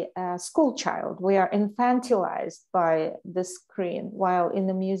way, a school child. We are infantilized by the screen, while in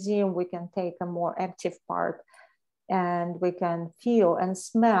the museum, we can take a more active part and we can feel and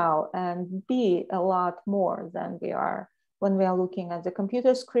smell and be a lot more than we are when we are looking at the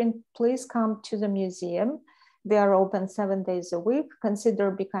computer screen. Please come to the museum. We are open 7 days a week. Consider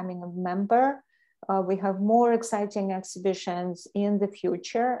becoming a member. We have more exciting exhibitions in the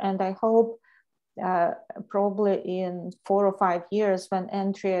future, and I hope probably in 4 or 5 years, when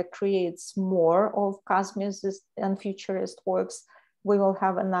Andrea creates more of cosmist and futurist works, we will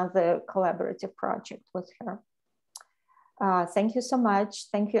have another collaborative project with her. Thank you so much.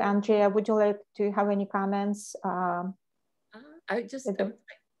 Thank you, Andrea. Would you like to have any comments?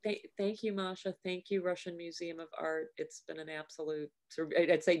 Thank you, Masha. Thank you, Russian Museum of Art. It's been an absolute,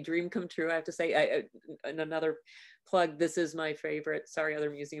 I'd say, dream come true. I have to say, and another plug, this is my favorite, sorry, other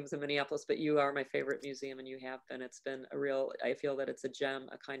museums in Minneapolis, but you are my favorite museum, and you have been. It's been a real, I feel that it's a gem,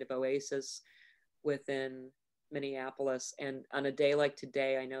 a kind of oasis within Minneapolis. And on a day like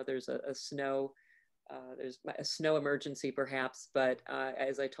today, I know there's a snow emergency perhaps, but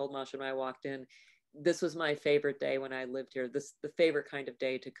as I told Masha when I walked in, this was my favorite day when I lived here. The favorite kind of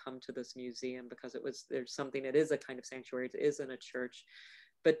day to come to this museum, because there's something, it is a kind of sanctuary, it isn't a church.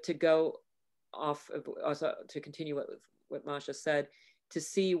 But to go off of, also to continue what Masha said, to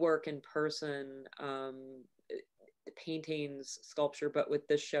see work in person, paintings, sculpture, but with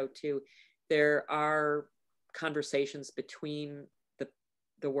this show too, there are conversations between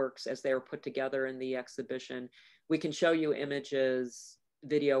the works as they were put together in the exhibition. We can show you images,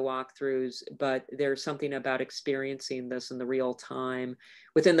 video walkthroughs, but there's something about experiencing this in the real time,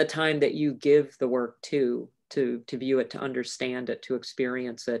 within the time that you give the work to view it, to understand it, to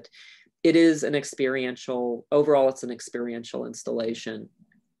experience it. It is an experiential, overall, it's an experiential installation.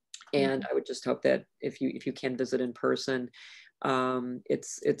 And I would just hope that if you can visit in person,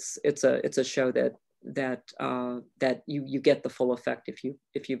 it's a show that you get the full effect if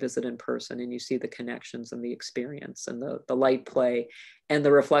you visit in person, and you see the connections and the experience and the light play and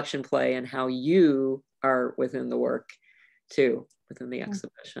the reflection play, and how you are within the work too, within the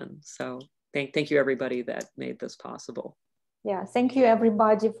exhibition. So thank you, everybody that made this possible. Yeah, thank you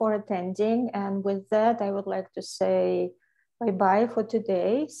everybody for attending. And with that, I would like to say bye-bye for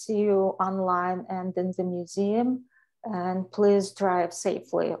today. See you online and in the museum. And please drive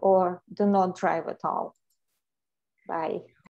safely, or do not drive at all. Bye.